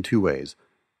usually in two ways: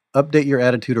 update your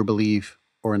attitude or belief,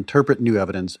 or interpret new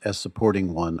evidence as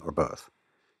supporting one or both.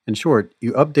 In short,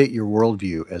 you update your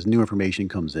worldview as new information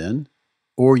comes in,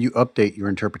 or you update your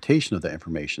interpretation of that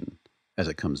information as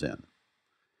it comes in.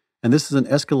 And this is an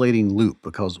escalating loop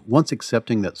because once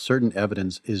accepting that certain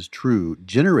evidence is true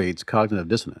generates cognitive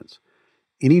dissonance,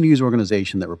 any news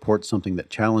organization that reports something that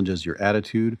challenges your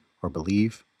attitude or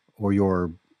belief or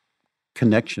your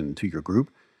connection to your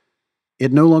group,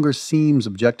 it no longer seems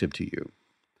objective to you.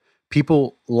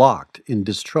 People locked in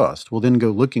distrust will then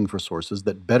go looking for sources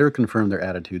that better confirm their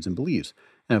attitudes and beliefs.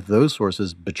 And if those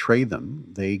sources betray them,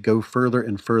 they go further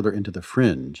and further into the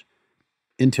fringe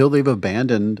until they've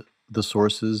abandoned the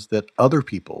sources that other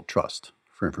people trust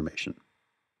for information.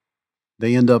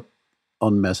 They end up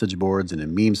on message boards and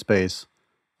in meme space,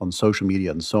 on social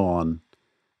media and so on.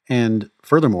 And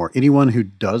furthermore, anyone who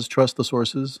does trust the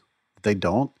sources, they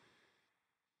don't,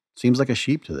 seems like a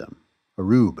sheep to them, a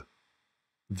rube.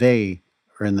 They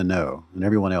are in the know, and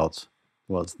everyone else,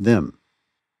 well, it's them.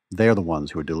 They are the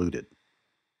ones who are deluded.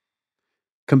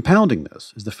 Compounding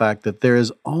this is the fact that there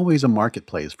is always a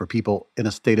marketplace for people in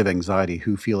a state of anxiety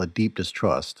who feel a deep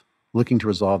distrust, looking to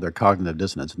resolve their cognitive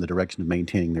dissonance in the direction of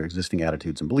maintaining their existing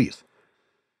attitudes and beliefs.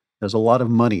 There's a lot of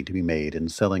money to be made in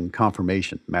selling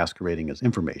confirmation masquerading as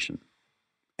information.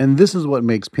 And this is what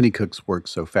makes Pennycook's work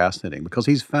so fascinating, because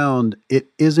he's found it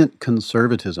isn't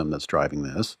conservatism that's driving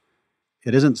this.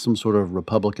 It isn't some sort of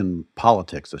Republican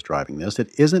politics that's driving this.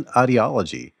 It isn't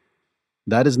ideology.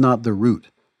 That is not the root.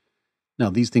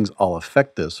 Now, these things all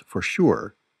affect this for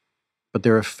sure, but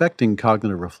they're affecting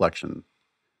cognitive reflection.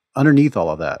 Underneath all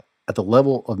of that, at the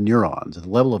level of neurons, at the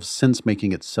level of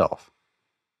sense-making itself,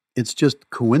 it's just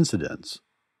coincidence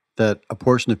that a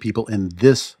portion of people in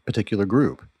this particular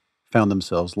group found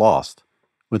themselves lost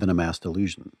within a mass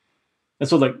delusion. And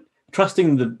so, like,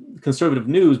 trusting the conservative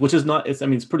news, which is not,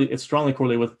 it's strongly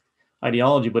correlated with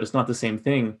ideology, but it's not the same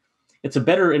thing. It's a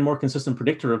better and more consistent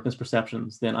predictor of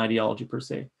misperceptions than ideology per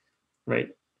se, right?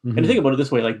 Mm-hmm. And think about it this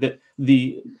way, like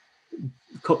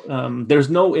there's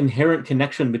no inherent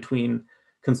connection between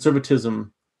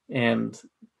conservatism and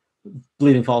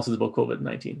believing falsehoods about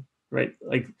COVID-19, right?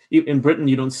 Like in Britain,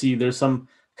 you don't see, there's some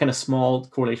kind of small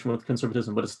correlation with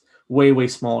conservatism, but it's way, way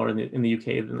smaller in the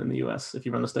UK than in the US if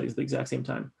you run the studies at the exact same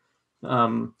time.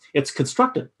 It's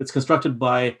constructed. It's constructed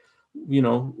by,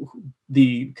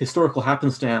 the historical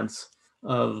happenstance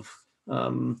of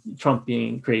Trump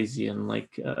being crazy and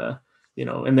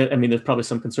there's probably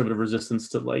some conservative resistance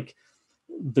to like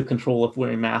the control of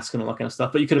wearing masks and all that kind of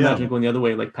stuff. But you could imagine going the other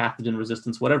way, like pathogen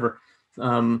resistance, whatever.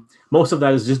 Most of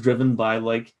that is just driven by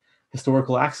like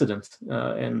historical accident.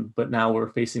 But now we're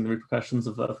facing the repercussions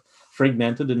of a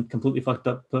fragmented and completely fucked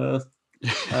up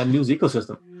news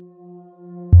ecosystem.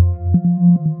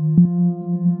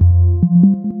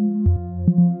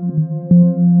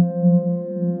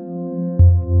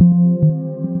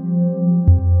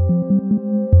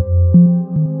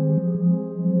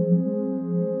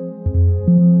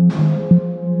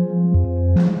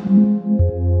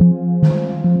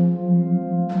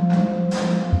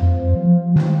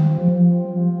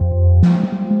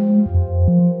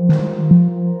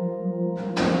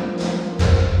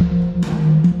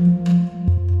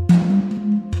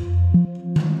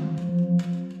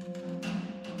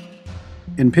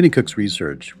 In Pennycook's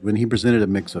research, when he presented a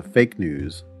mix of fake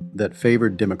news that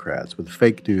favored Democrats with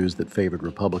fake news that favored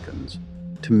Republicans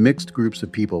to mixed groups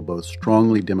of people both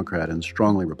strongly Democrat and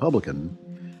strongly Republican,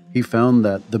 he found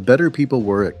that the better people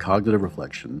were at cognitive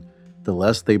reflection, the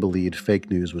less they believed fake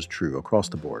news was true across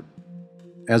the board.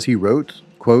 As he wrote,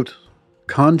 quote,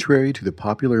 "Contrary to the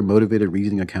popular motivated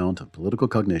reasoning account of political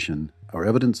cognition, our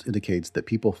evidence indicates that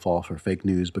people fall for fake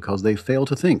news because they fail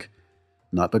to think,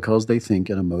 not because they think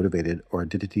in a motivated or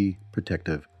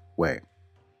identity-protective way."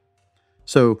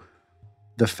 So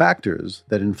the factors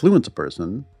that influence a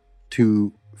person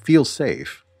to feel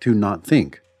safe, to not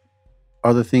think,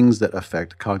 are the things that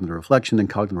affect cognitive reflection, and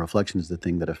cognitive reflection is the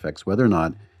thing that affects whether or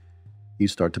not you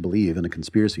start to believe in a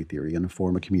conspiracy theory and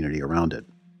form a community around it.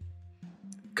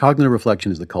 Cognitive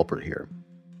reflection is the culprit here.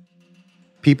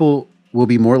 People will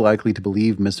be more likely to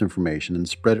believe misinformation and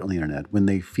spread it on the internet when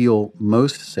they feel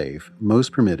most safe,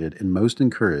 most permitted, and most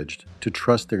encouraged to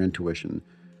trust their intuition.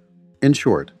 In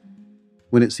short,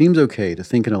 when it seems okay to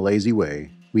think in a lazy way,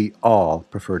 we all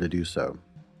prefer to do so.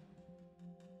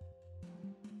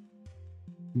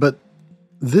 But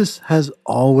this has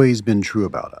always been true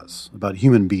about us, about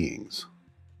human beings.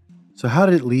 So how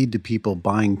did it lead to people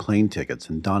buying plane tickets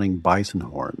and donning bison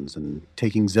horns and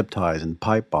taking zip ties and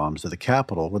pipe bombs to the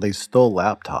Capitol where they stole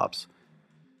laptops?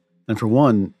 And for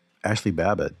one, Ashley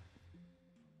Babbitt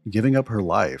giving up her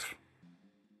life.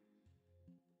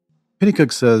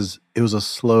 Pennycook says it was a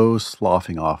slow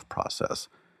sloughing off process,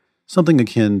 something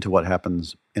akin to what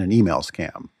happens in an email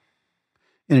scam.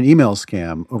 In an email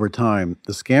scam, over time,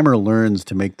 the scammer learns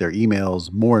to make their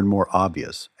emails more and more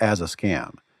obvious as a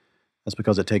scam. That's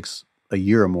because it takes a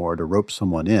year or more to rope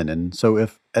someone in. And so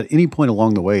if at any point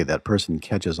along the way that person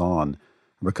catches on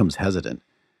or becomes hesitant,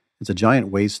 it's a giant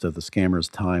waste of the scammer's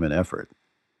time and effort.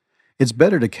 It's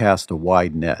better to cast a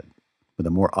wide net with a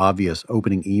more obvious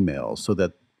opening email so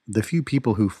that the few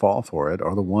people who fall for it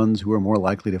are the ones who are more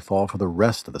likely to fall for the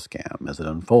rest of the scam as it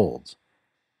unfolds.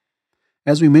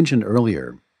 As we mentioned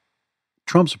earlier,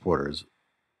 Trump supporters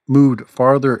moved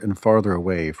farther and farther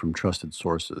away from trusted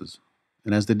sources.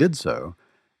 And as they did so,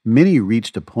 many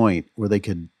reached a point where they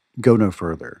could go no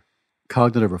further.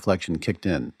 Cognitive reflection kicked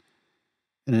in,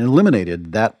 and it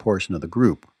eliminated that portion of the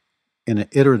group in an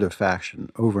iterative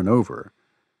fashion over and over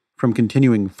from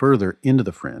continuing further into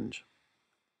the fringe.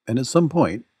 And at some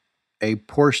point, a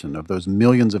portion of those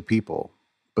millions of people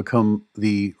become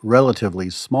the relatively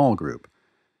small group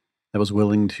that was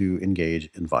willing to engage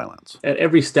in violence. At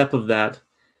every step of that,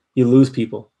 you lose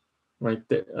people, right?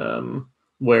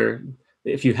 Where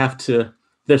if you have to,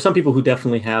 there's some people who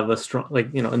definitely have a strong,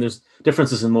 and there's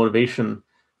differences in motivation,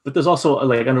 but there's also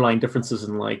underlying differences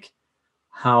in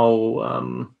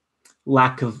how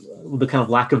lack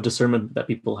of discernment that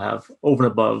people have over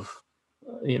and above,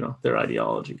 their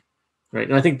ideology, right?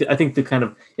 And I think the kind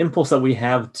of impulse that we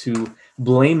have to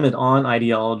blame it on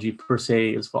ideology per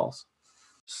se is false.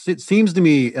 It seems to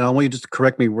me, and I want you just to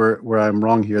correct me where I'm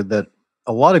wrong here, that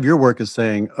a lot of your work is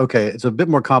saying, okay, it's a bit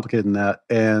more complicated than that,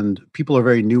 and people are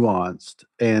very nuanced,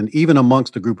 and even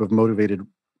amongst a group of motivated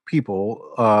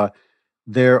people,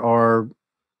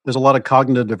 there's a lot of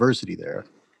cognitive diversity there.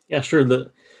 Yeah, sure. You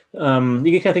can kind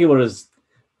of think about it as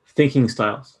thinking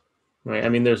styles, right? I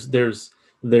mean, there's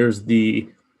the,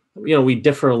 we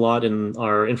differ a lot in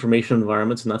our information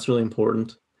environments, and that's really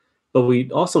important. But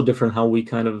we also differ in how we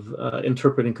kind of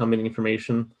interpret incoming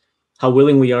information, how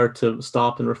willing we are to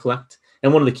stop and reflect.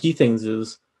 And one of the key things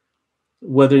is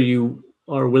whether you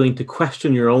are willing to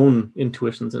question your own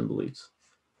intuitions and beliefs.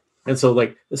 And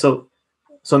so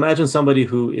imagine somebody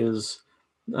who is,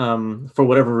 for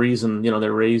whatever reason,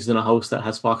 they're raised in a house that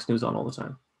has Fox News on all the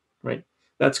time, right?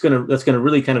 That's gonna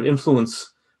really kind of influence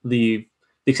the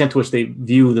extent to which they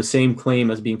view the same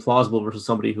claim as being plausible versus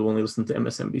somebody who only listens to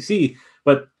MSNBC.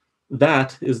 But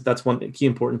that's one key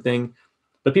important thing.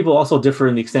 But people also differ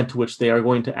in the extent to which they are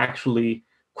going to actually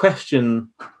question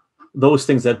those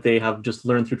things that they have just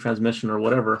learned through transmission or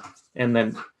whatever. And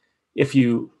then if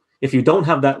you don't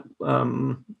have that,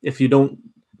 if you don't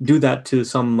do that to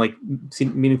some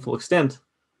meaningful extent,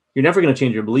 you're never going to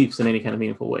change your beliefs in any kind of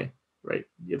meaningful way, right?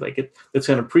 It's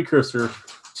kind of precursor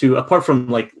to, apart from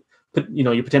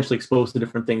you're potentially exposed to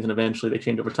different things and eventually they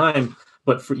change over time.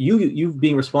 But for you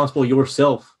being responsible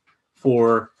yourself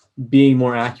for being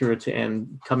more accurate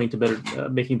and coming to better,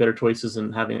 making better choices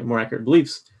and having more accurate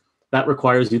beliefs, that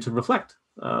requires you to reflect.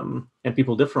 And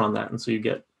people differ on that, and so you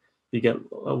get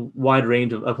a wide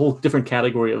range of a whole different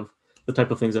category of the type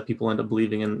of things that people end up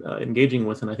believing and engaging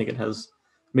with. And I think it has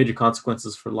major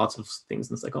consequences for lots of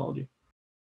things in psychology.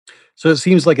 So it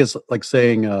seems like it's like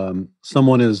saying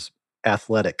someone is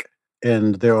athletic,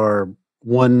 and there are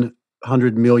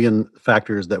 100 million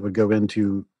factors that would go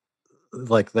into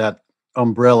that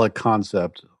umbrella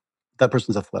concept. That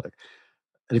person's athletic.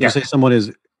 And if you say someone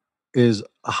is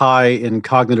high in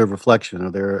cognitive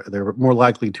reflection, or they're more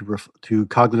likely to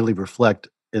cognitively reflect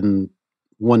in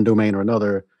one domain or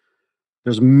another,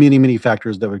 there's many, many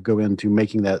factors that would go into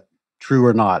making that true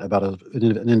or not about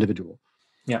an individual.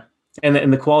 Yeah.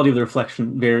 And the quality of the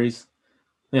reflection varies.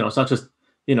 It's not just,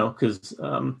 because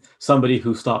somebody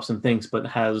who stops and thinks but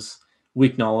has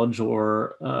weak knowledge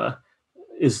or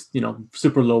is,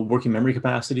 super low working memory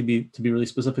capacity to be really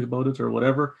specific about it or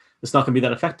whatever, it's not going to be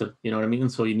that effective. You know what I mean?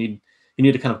 And so you need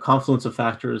a kind of confluence of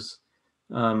factors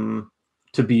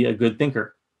to be a good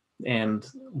thinker. And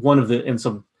one of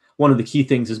the key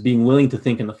things is being willing to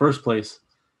think in the first place.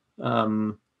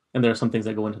 And there are some things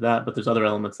that go into that, but there's other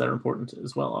elements that are important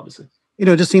as well, obviously.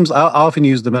 It just seems, I often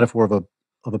use the metaphor of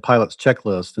a pilot's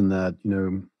checklist, in that,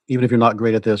 even if you're not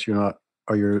great at this,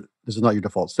 this is not your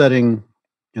default setting,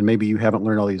 and maybe you haven't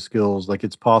learned all these skills.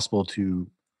 It's possible to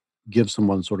give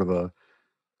someone sort of a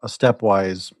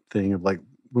stepwise thing of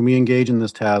when we engage in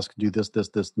this task, do this, this,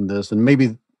 this, and this, and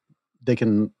maybe they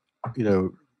can,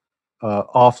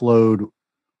 offload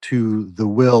to the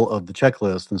will of the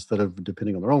checklist instead of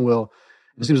depending on their own will.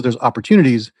 It seems there's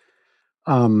opportunities,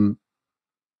 but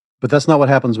that's not what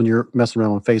happens when you're messing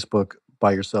around on Facebook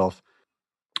by yourself,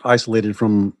 isolated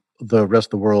from the rest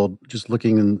of the world, just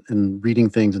looking and reading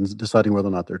things and deciding whether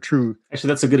or not they're true. Actually,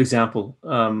 that's a good example.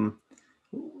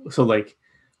 So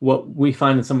what we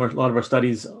find in a lot of our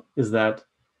studies is that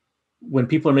when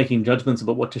people are making judgments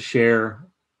about what to share,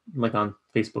 on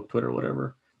Facebook, Twitter,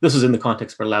 whatever, this is in the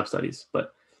context of our lab studies,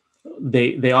 but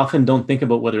they often don't think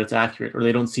about whether it's accurate, or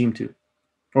they don't seem to,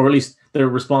 or at least their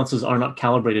responses are not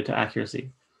calibrated to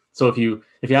accuracy. So if you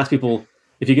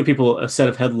give people a set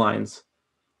of headlines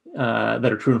that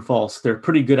are true and false, they're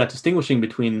pretty good at distinguishing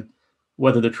between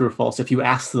whether they're true or false if you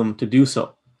ask them to do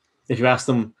so. If you ask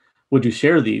them, would you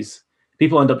share these?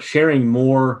 People end up sharing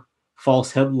more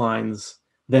false headlines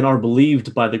than are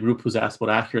believed by the group who's asked about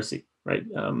accuracy, right?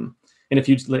 And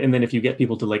then if you get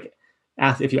people to like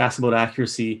ask, if you ask about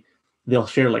accuracy, they'll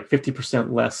share like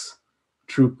 50% less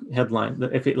true headline.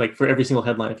 If it, like for every single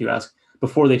headline, if you ask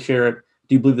before they share it,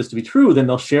 do you believe this to be true? Then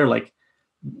they'll share like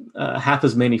half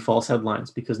as many false headlines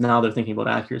because now they're thinking about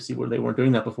accuracy where they weren't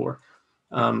doing that before.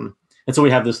 And so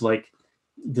we have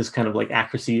this kind of like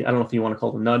accuracy. I don't know if you want to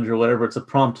call it a nudge or whatever. It's a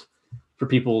prompt for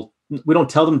people. We don't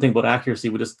tell them to think about accuracy.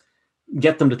 We just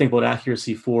get them to think about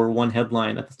accuracy for one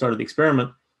headline at the start of the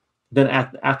experiment. Then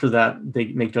after that, they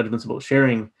make judgments about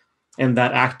sharing. And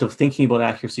that act of thinking about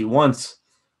accuracy once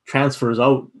transfers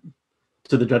out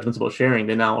to the judgments about sharing.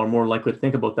 They now are more likely to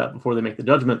think about that before they make the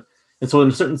judgment. And so in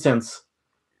a certain sense,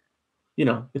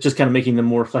 it's just kind of making them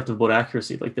more reflective about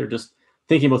accuracy. Like they're just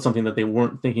thinking about something that they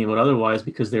weren't thinking about otherwise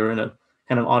because they were in a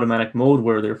kind of automatic mode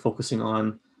where they're focusing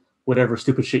on whatever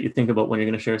stupid shit you think about when you're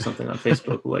going to share something on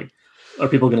Facebook, like, are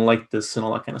people going to like this and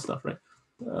all that kind of stuff, right?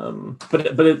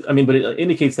 But it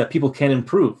indicates that people can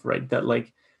improve, right? That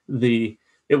like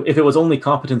if it was only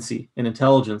competency and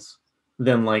intelligence,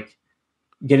 then like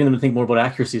getting them to think more about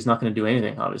accuracy is not going to do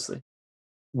anything, obviously.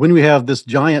 When we have this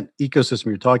giant ecosystem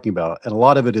you're talking about, and a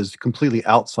lot of it is completely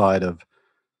outside of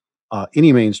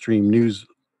any mainstream news,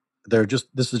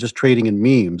 this is just trading in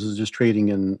memes. This is just trading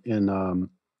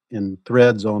in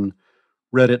threads on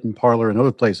Reddit and Parler and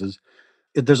other places.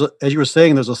 As you were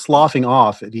saying, there's a sloughing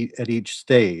off at each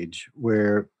stage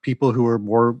where people who are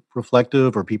more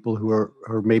reflective or people who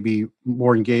are maybe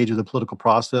more engaged in the political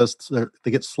process,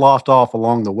 they get sloughed off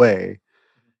along the way.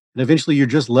 And eventually you're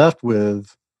just left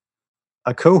with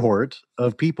a cohort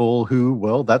of people who,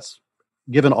 well, that's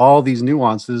given all these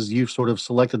nuances, you've sort of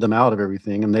selected them out of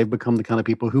everything, and they've become the kind of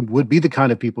people who would be the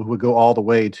kind of people who would go all the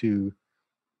way to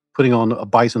putting on a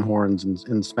bison horns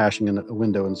and smashing in a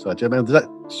window and such. I mean, is that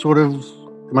sort of,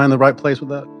 am I in the right place with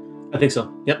that? I think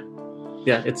so. Yep.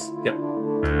 Yeah, yep.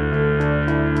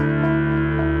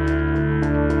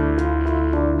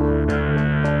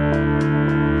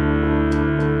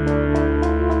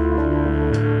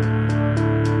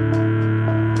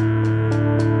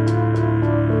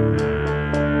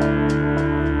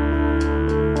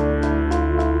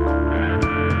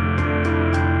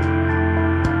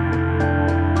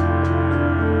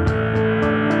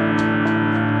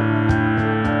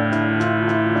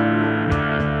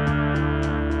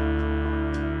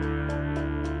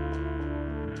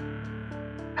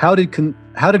 How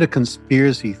did a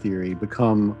conspiracy theory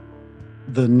become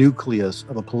the nucleus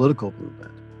of a political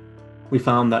movement? We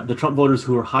found that the Trump voters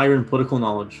who were higher in political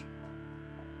knowledge,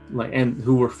 and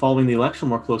who were following the election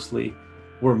more closely,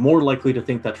 were more likely to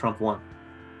think that Trump won.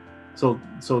 So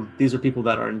these are people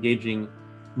that are engaging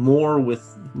more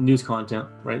with news content,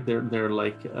 right? They're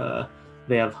like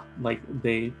they have like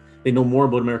they know more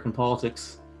about American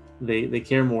politics. They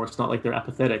care more. It's not like they're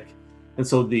apathetic, and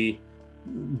so the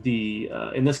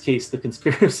in this case, the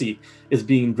conspiracy is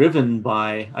being driven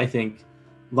by, I think,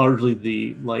 largely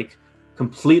the like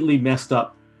completely messed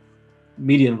up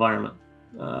media environment,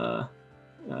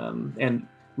 and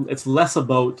it's less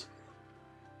about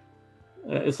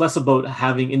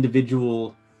having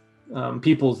individual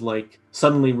people's like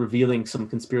suddenly revealing some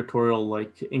conspiratorial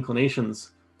like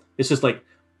inclinations. It's just like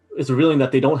it's revealing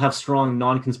that they don't have strong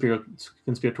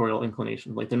non-conspiratorial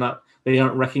inclinations. Like they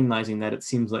aren't recognizing that it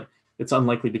seems like it's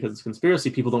unlikely because it's conspiracy.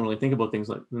 People don't really think about things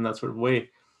like in that sort of way,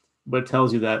 but it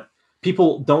tells you that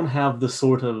people don't have the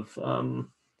sort of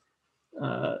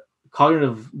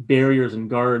cognitive barriers and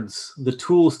guards, the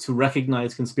tools to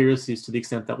recognize conspiracies to the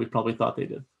extent that we probably thought they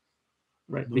did,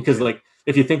 right? Okay. Because like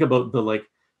if you think about the like,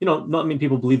 not many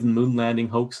people believe in the moon landing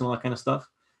hoax and all that kind of stuff.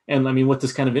 And I mean, what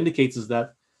this kind of indicates is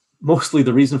that mostly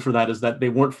the reason for that is that they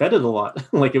weren't fed it a lot.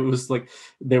 Like it was like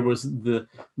there was the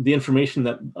information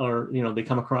that they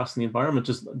come across in the environment,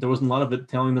 just there wasn't a lot of it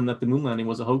telling them that the moon landing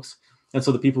was a hoax. And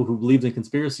so the people who believed in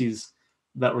conspiracies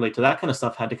that relate to that kind of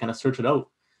stuff had to kind of search it out.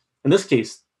 In this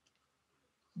case,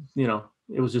 it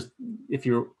was just if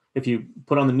you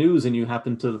put on the news and you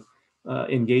happen to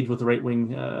engage with the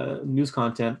right-wing news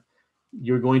content,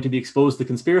 you're going to be exposed to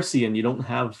conspiracy, and you don't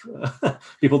have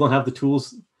people don't have the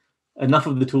tools. Enough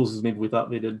of the tools as maybe we thought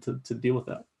they did to deal with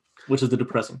that, which is the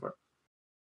depressing part.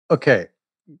 Okay,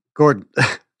 Gordon,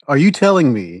 are you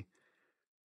telling me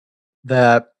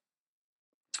that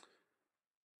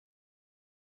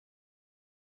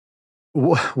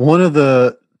one of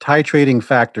the titrating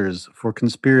factors for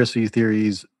conspiracy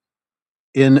theories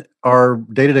in our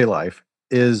day-to-day life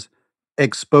is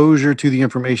exposure to the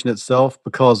information itself?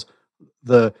 Because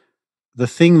the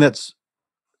thing that's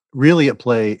really at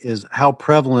play is how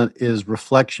prevalent is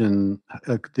reflection,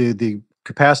 the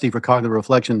capacity for cognitive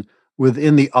reflection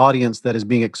within the audience that is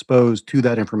being exposed to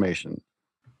that information.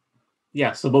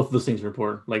 Yeah, so both of those things are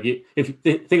important. Like if you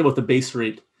think about the base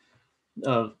rate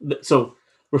of, so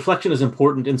reflection is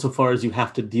important insofar as you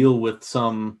have to deal with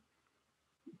some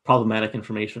problematic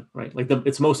information, right? Like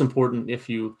it's most important if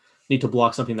you need to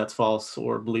block something that's false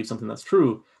or believe something that's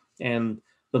true. And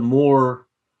the more,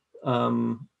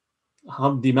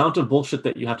 the amount of bullshit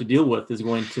that you have to deal with is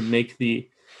going to make the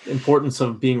importance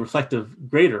of being reflective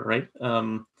greater, right?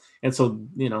 And so,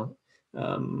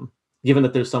 given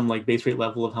that there's some like base rate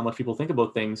level of how much people think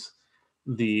about things,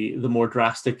 the more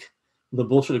drastic the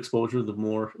bullshit exposure, the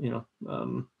more the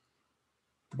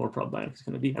more problematic it's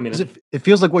going to be. I mean, it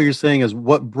feels like what you're saying is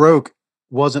what broke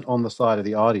wasn't on the side of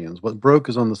the audience. What broke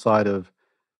is on the side of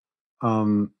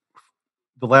the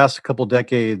last couple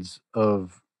decades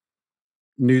of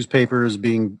newspapers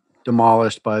being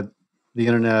demolished by the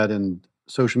internet and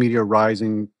social media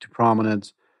rising to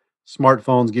prominence,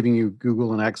 smartphones giving you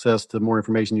Google and access to more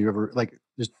information you ever like.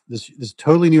 This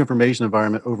totally new information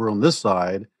environment over on this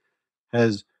side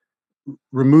has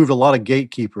removed a lot of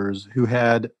gatekeepers who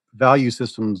had value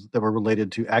systems that were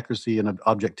related to accuracy and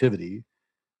objectivity.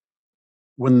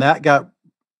 When that got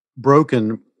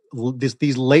broken,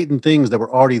 these latent things that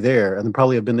were already there and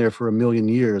probably have been there for a million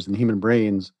years in human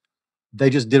brains, they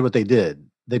just did what they did.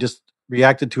 They just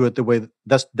reacted to it the way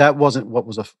that wasn't what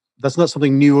was that's not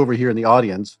something new over here in the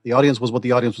audience. The audience was what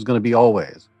the audience was going to be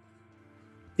always.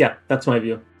 Yeah, that's my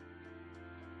view.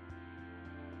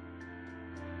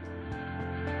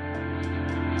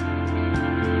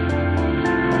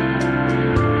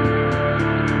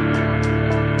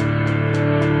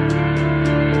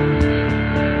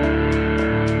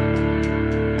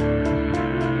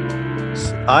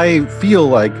 I feel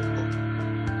like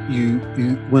you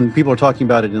when people are talking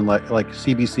about it in like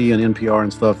CBC and NPR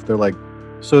and stuff, they're like,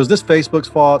 so is this Facebook's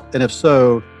fault? And if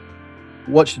so,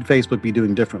 what should Facebook be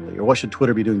doing differently, or what should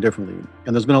Twitter be doing differently?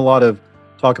 And there's been a lot of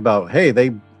talk about, hey,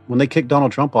 when they kicked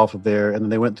Donald Trump off of there, and then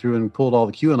they went through and pulled all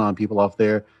the QAnon people off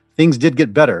there, things did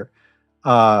get better.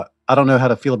 I don't know how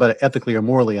to feel about it ethically or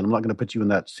morally, and I'm not going to put you in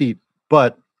that seat,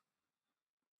 but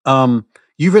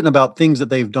you've written about things that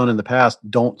they've done in the past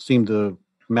don't seem to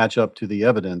match up to the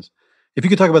evidence. If you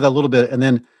could talk about that a little bit, and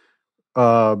then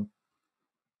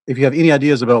if you have any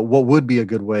ideas about what would be a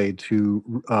good way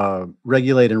to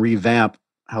regulate and revamp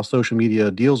how social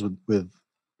media deals with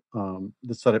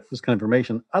this kind of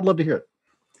information, I'd love to hear it.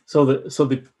 So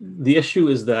the issue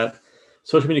is that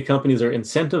social media companies are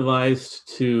incentivized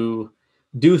to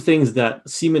do things that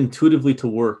seem intuitively to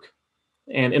work,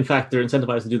 and in fact, they're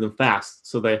incentivized to do them fast.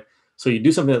 So you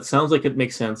do something that sounds like it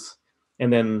makes sense,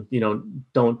 and then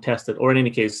don't test it. Or in any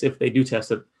case, if they do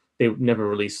test it, they never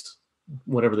release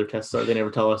whatever their tests are. They never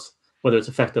tell us whether it's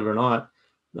effective or not.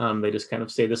 They just kind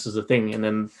of say this is the thing, and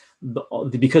then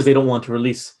because they don't want to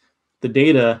release the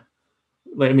data,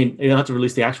 they don't have to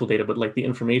release the actual data, but like the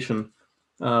information,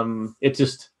 it's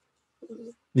just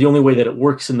the only way that it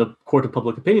works in the court of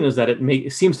public opinion is that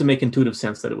it seems to make intuitive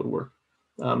sense that it would work,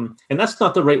 and that's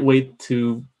not the right way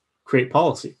to create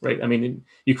policy, right? I mean,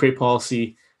 you create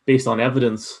policy based on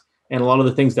evidence, and a lot of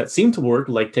the things that seem to work,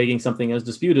 like tagging something as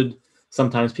disputed,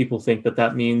 sometimes people think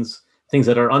that means things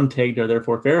that are untagged are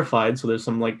therefore verified. So there's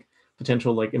some like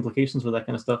potential like implications for that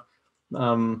kind of stuff.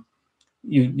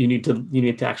 You need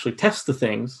to actually test the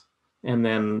things, and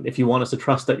then if you want us to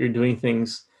trust that you're doing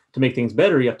things to make things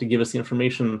better, you have to give us the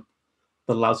information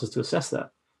that allows us to assess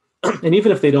that. And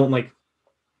even if they don't like,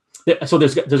 so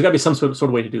there's got to be some sort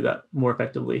of way to do that more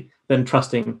effectively than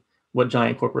trusting what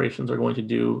giant corporations are going to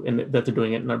do and that they're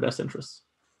doing it in our best interests.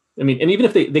 I mean, and even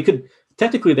if they could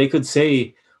technically, they could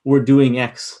say we're doing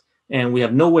X and we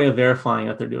have no way of verifying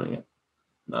that they're doing it.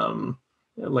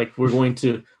 Like we're going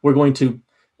to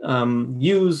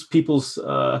use people's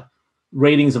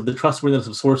ratings of the trustworthiness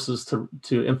of sources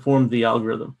to inform the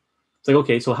algorithm. It's like,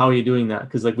 okay, so how are you doing that?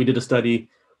 Because like we did a study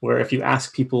where if you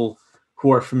ask people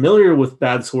who are familiar with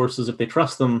bad sources, if they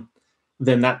trust them,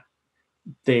 then that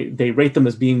they rate them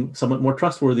as being somewhat more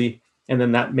trustworthy, and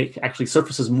then that actually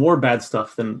surfaces more bad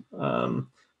stuff than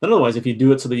otherwise. If you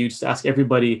do it so that you just ask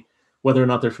everybody whether or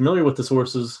not they're familiar with the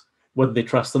sources, whether they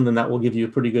trust them, then that will give you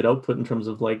a pretty good output in terms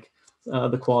of like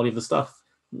the quality of the stuff.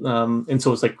 And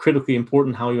so it's like critically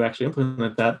important how you actually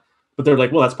implement that. But they're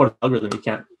like, well, that's part of the algorithm. You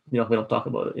can't, we don't talk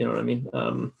about it. You know what I mean?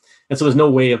 And so there's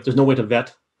no way to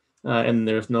vet, and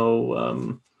there's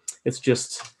no. It's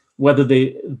just whether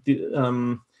they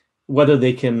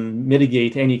can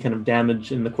mitigate any kind of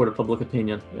damage in the court of public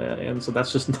opinion, and so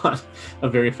that's just not a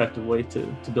very effective way to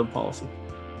build policy.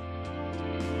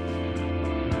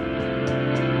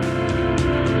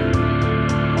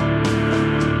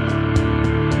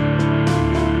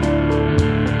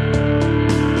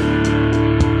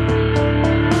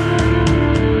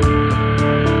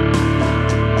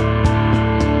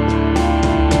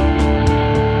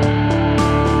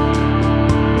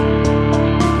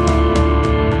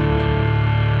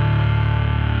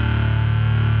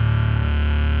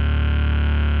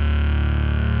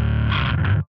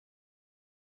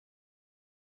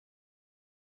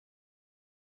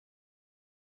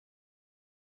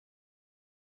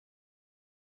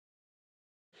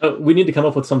 We need to come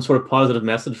up with some sort of positive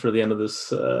message for the end of this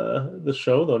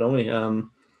show, though, don't we?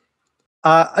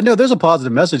 I know there's a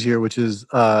positive message here, which is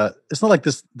it's not like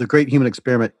the great human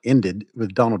experiment ended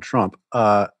with Donald Trump.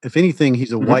 If anything,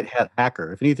 he's a white hat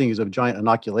hacker. If anything, he's a giant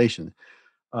inoculation.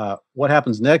 What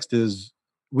happens next is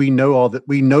we know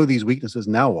these weaknesses.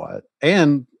 Now what?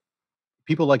 And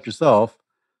people like yourself,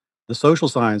 the social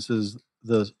sciences,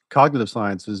 the cognitive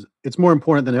sciences, it's more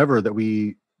important than ever that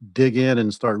we dig in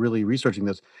and start really researching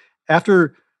this.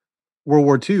 After World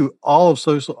War II,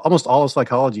 almost all of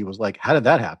psychology was like, how did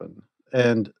that happen?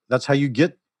 And that's how you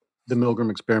get the Milgram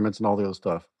experiments and all the other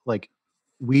stuff. Like,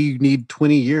 we need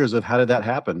 20 years of how did that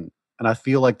happen? And I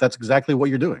feel like that's exactly what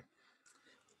you're doing.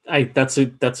 That's a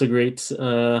great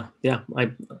I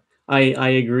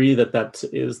agree that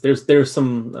is there's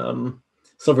some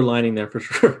silver lining there for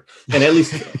sure. And at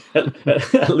least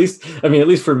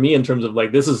for me, in terms of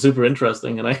like, this is super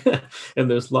interesting, and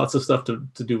and there's lots of stuff to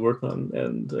do work on,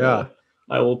 and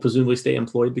I will presumably stay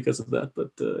employed because of that.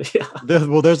 But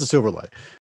there's the silver lining.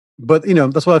 But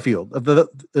that's what I feel.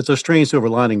 It's a strange silver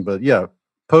lining. But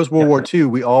post World War II,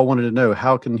 we all wanted to know,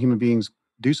 how can human beings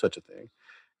do such a thing?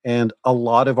 And a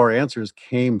lot of our answers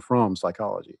came from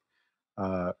psychology.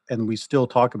 And we still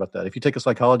talk about that. If you take a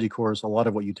psychology course, a lot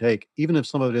of what you take, even if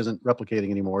some of it isn't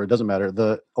replicating anymore, it doesn't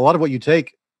matter. A lot of what you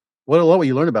take, a lot of what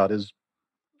you learn about is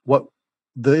what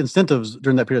the incentives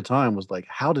during that period of time was like.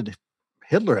 How did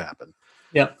Hitler happen?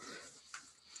 Yeah,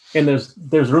 and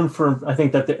there's room for, I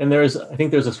think there's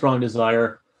a strong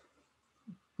desire,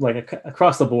 like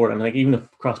across the board. I mean, like even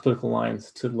across political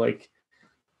lines, to try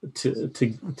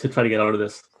to get out of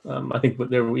this. I think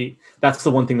that's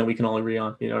the one thing that we can all agree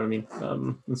on. You know what I mean?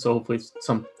 And so hopefully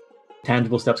some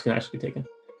tangible steps can actually be taken.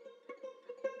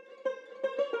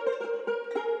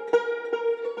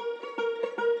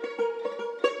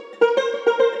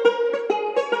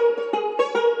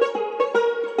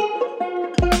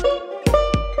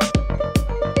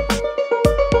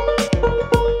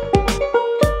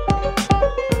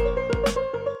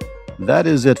 That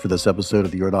is it for this episode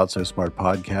of the You're Not So Smart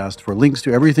podcast. For links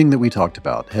to everything that we talked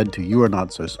about, head to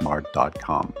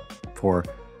youarenotsosmart.com. For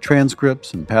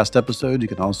transcripts and past episodes, you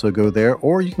can also go there,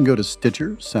 or you can go to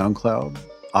Stitcher, SoundCloud,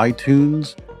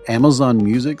 iTunes, Amazon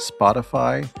Music,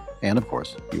 Spotify, and of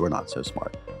course,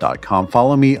 youarenotsosmart.com.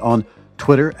 Follow me on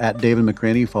Twitter at David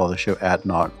McCraney. Follow the show at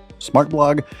Not Smart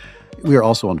Blog. We are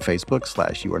also on Facebook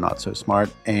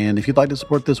 /YouAreNotSoSmart. And if you'd like to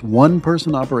support this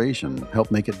one-person operation, help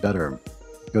make it better,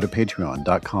 go to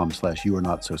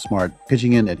patreon.com/YouAreNotSoSmart.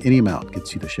 Pitching in at any amount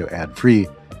gets you the show ad-free,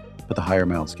 but the higher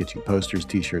amounts get you posters,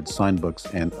 t-shirts, signed books,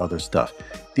 and other stuff.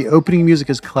 The opening music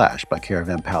is Clash by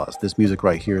Caravan Palace. This music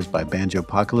right here is by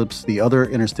Banjopocalypse. The other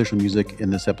interstitial music in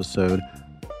this episode,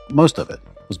 most of it,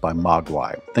 was by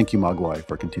Mogwai. Thank you, Mogwai,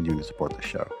 for continuing to support the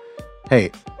show.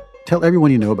 Hey, tell everyone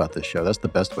you know about this show. That's the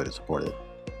best way to support it.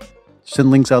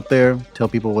 Send links out there, tell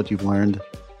people what you've learned,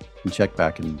 and check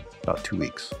back in about 2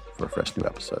 weeks for a fresh new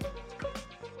episode.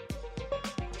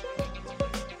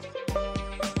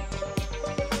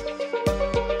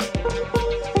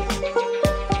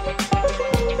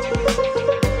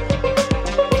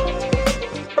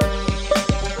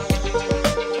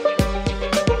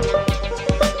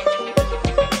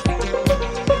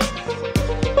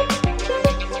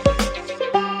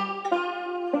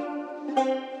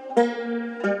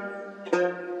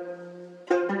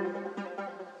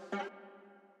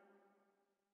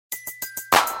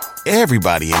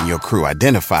 Everybody in your crew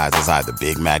identifies as either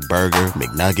Big Mac Burger,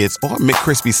 McNuggets, or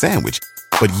McCrispy Sandwich.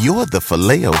 But you're the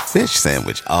Filet-O-Fish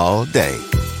Sandwich all day.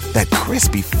 That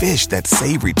crispy fish, that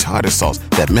savory tartar sauce,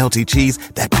 that melty cheese,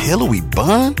 that pillowy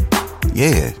bun.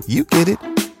 Yeah, you get it.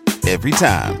 Every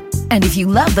time. And if you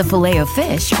love the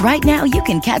Filet-O-Fish, right now you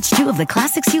can catch two of the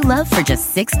classics you love for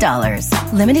just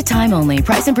 $6. Limited time only.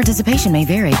 Price and participation may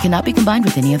vary. Cannot be combined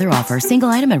with any other offer. Single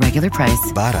item at regular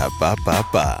price.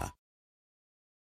 Ba-da-ba-ba-ba.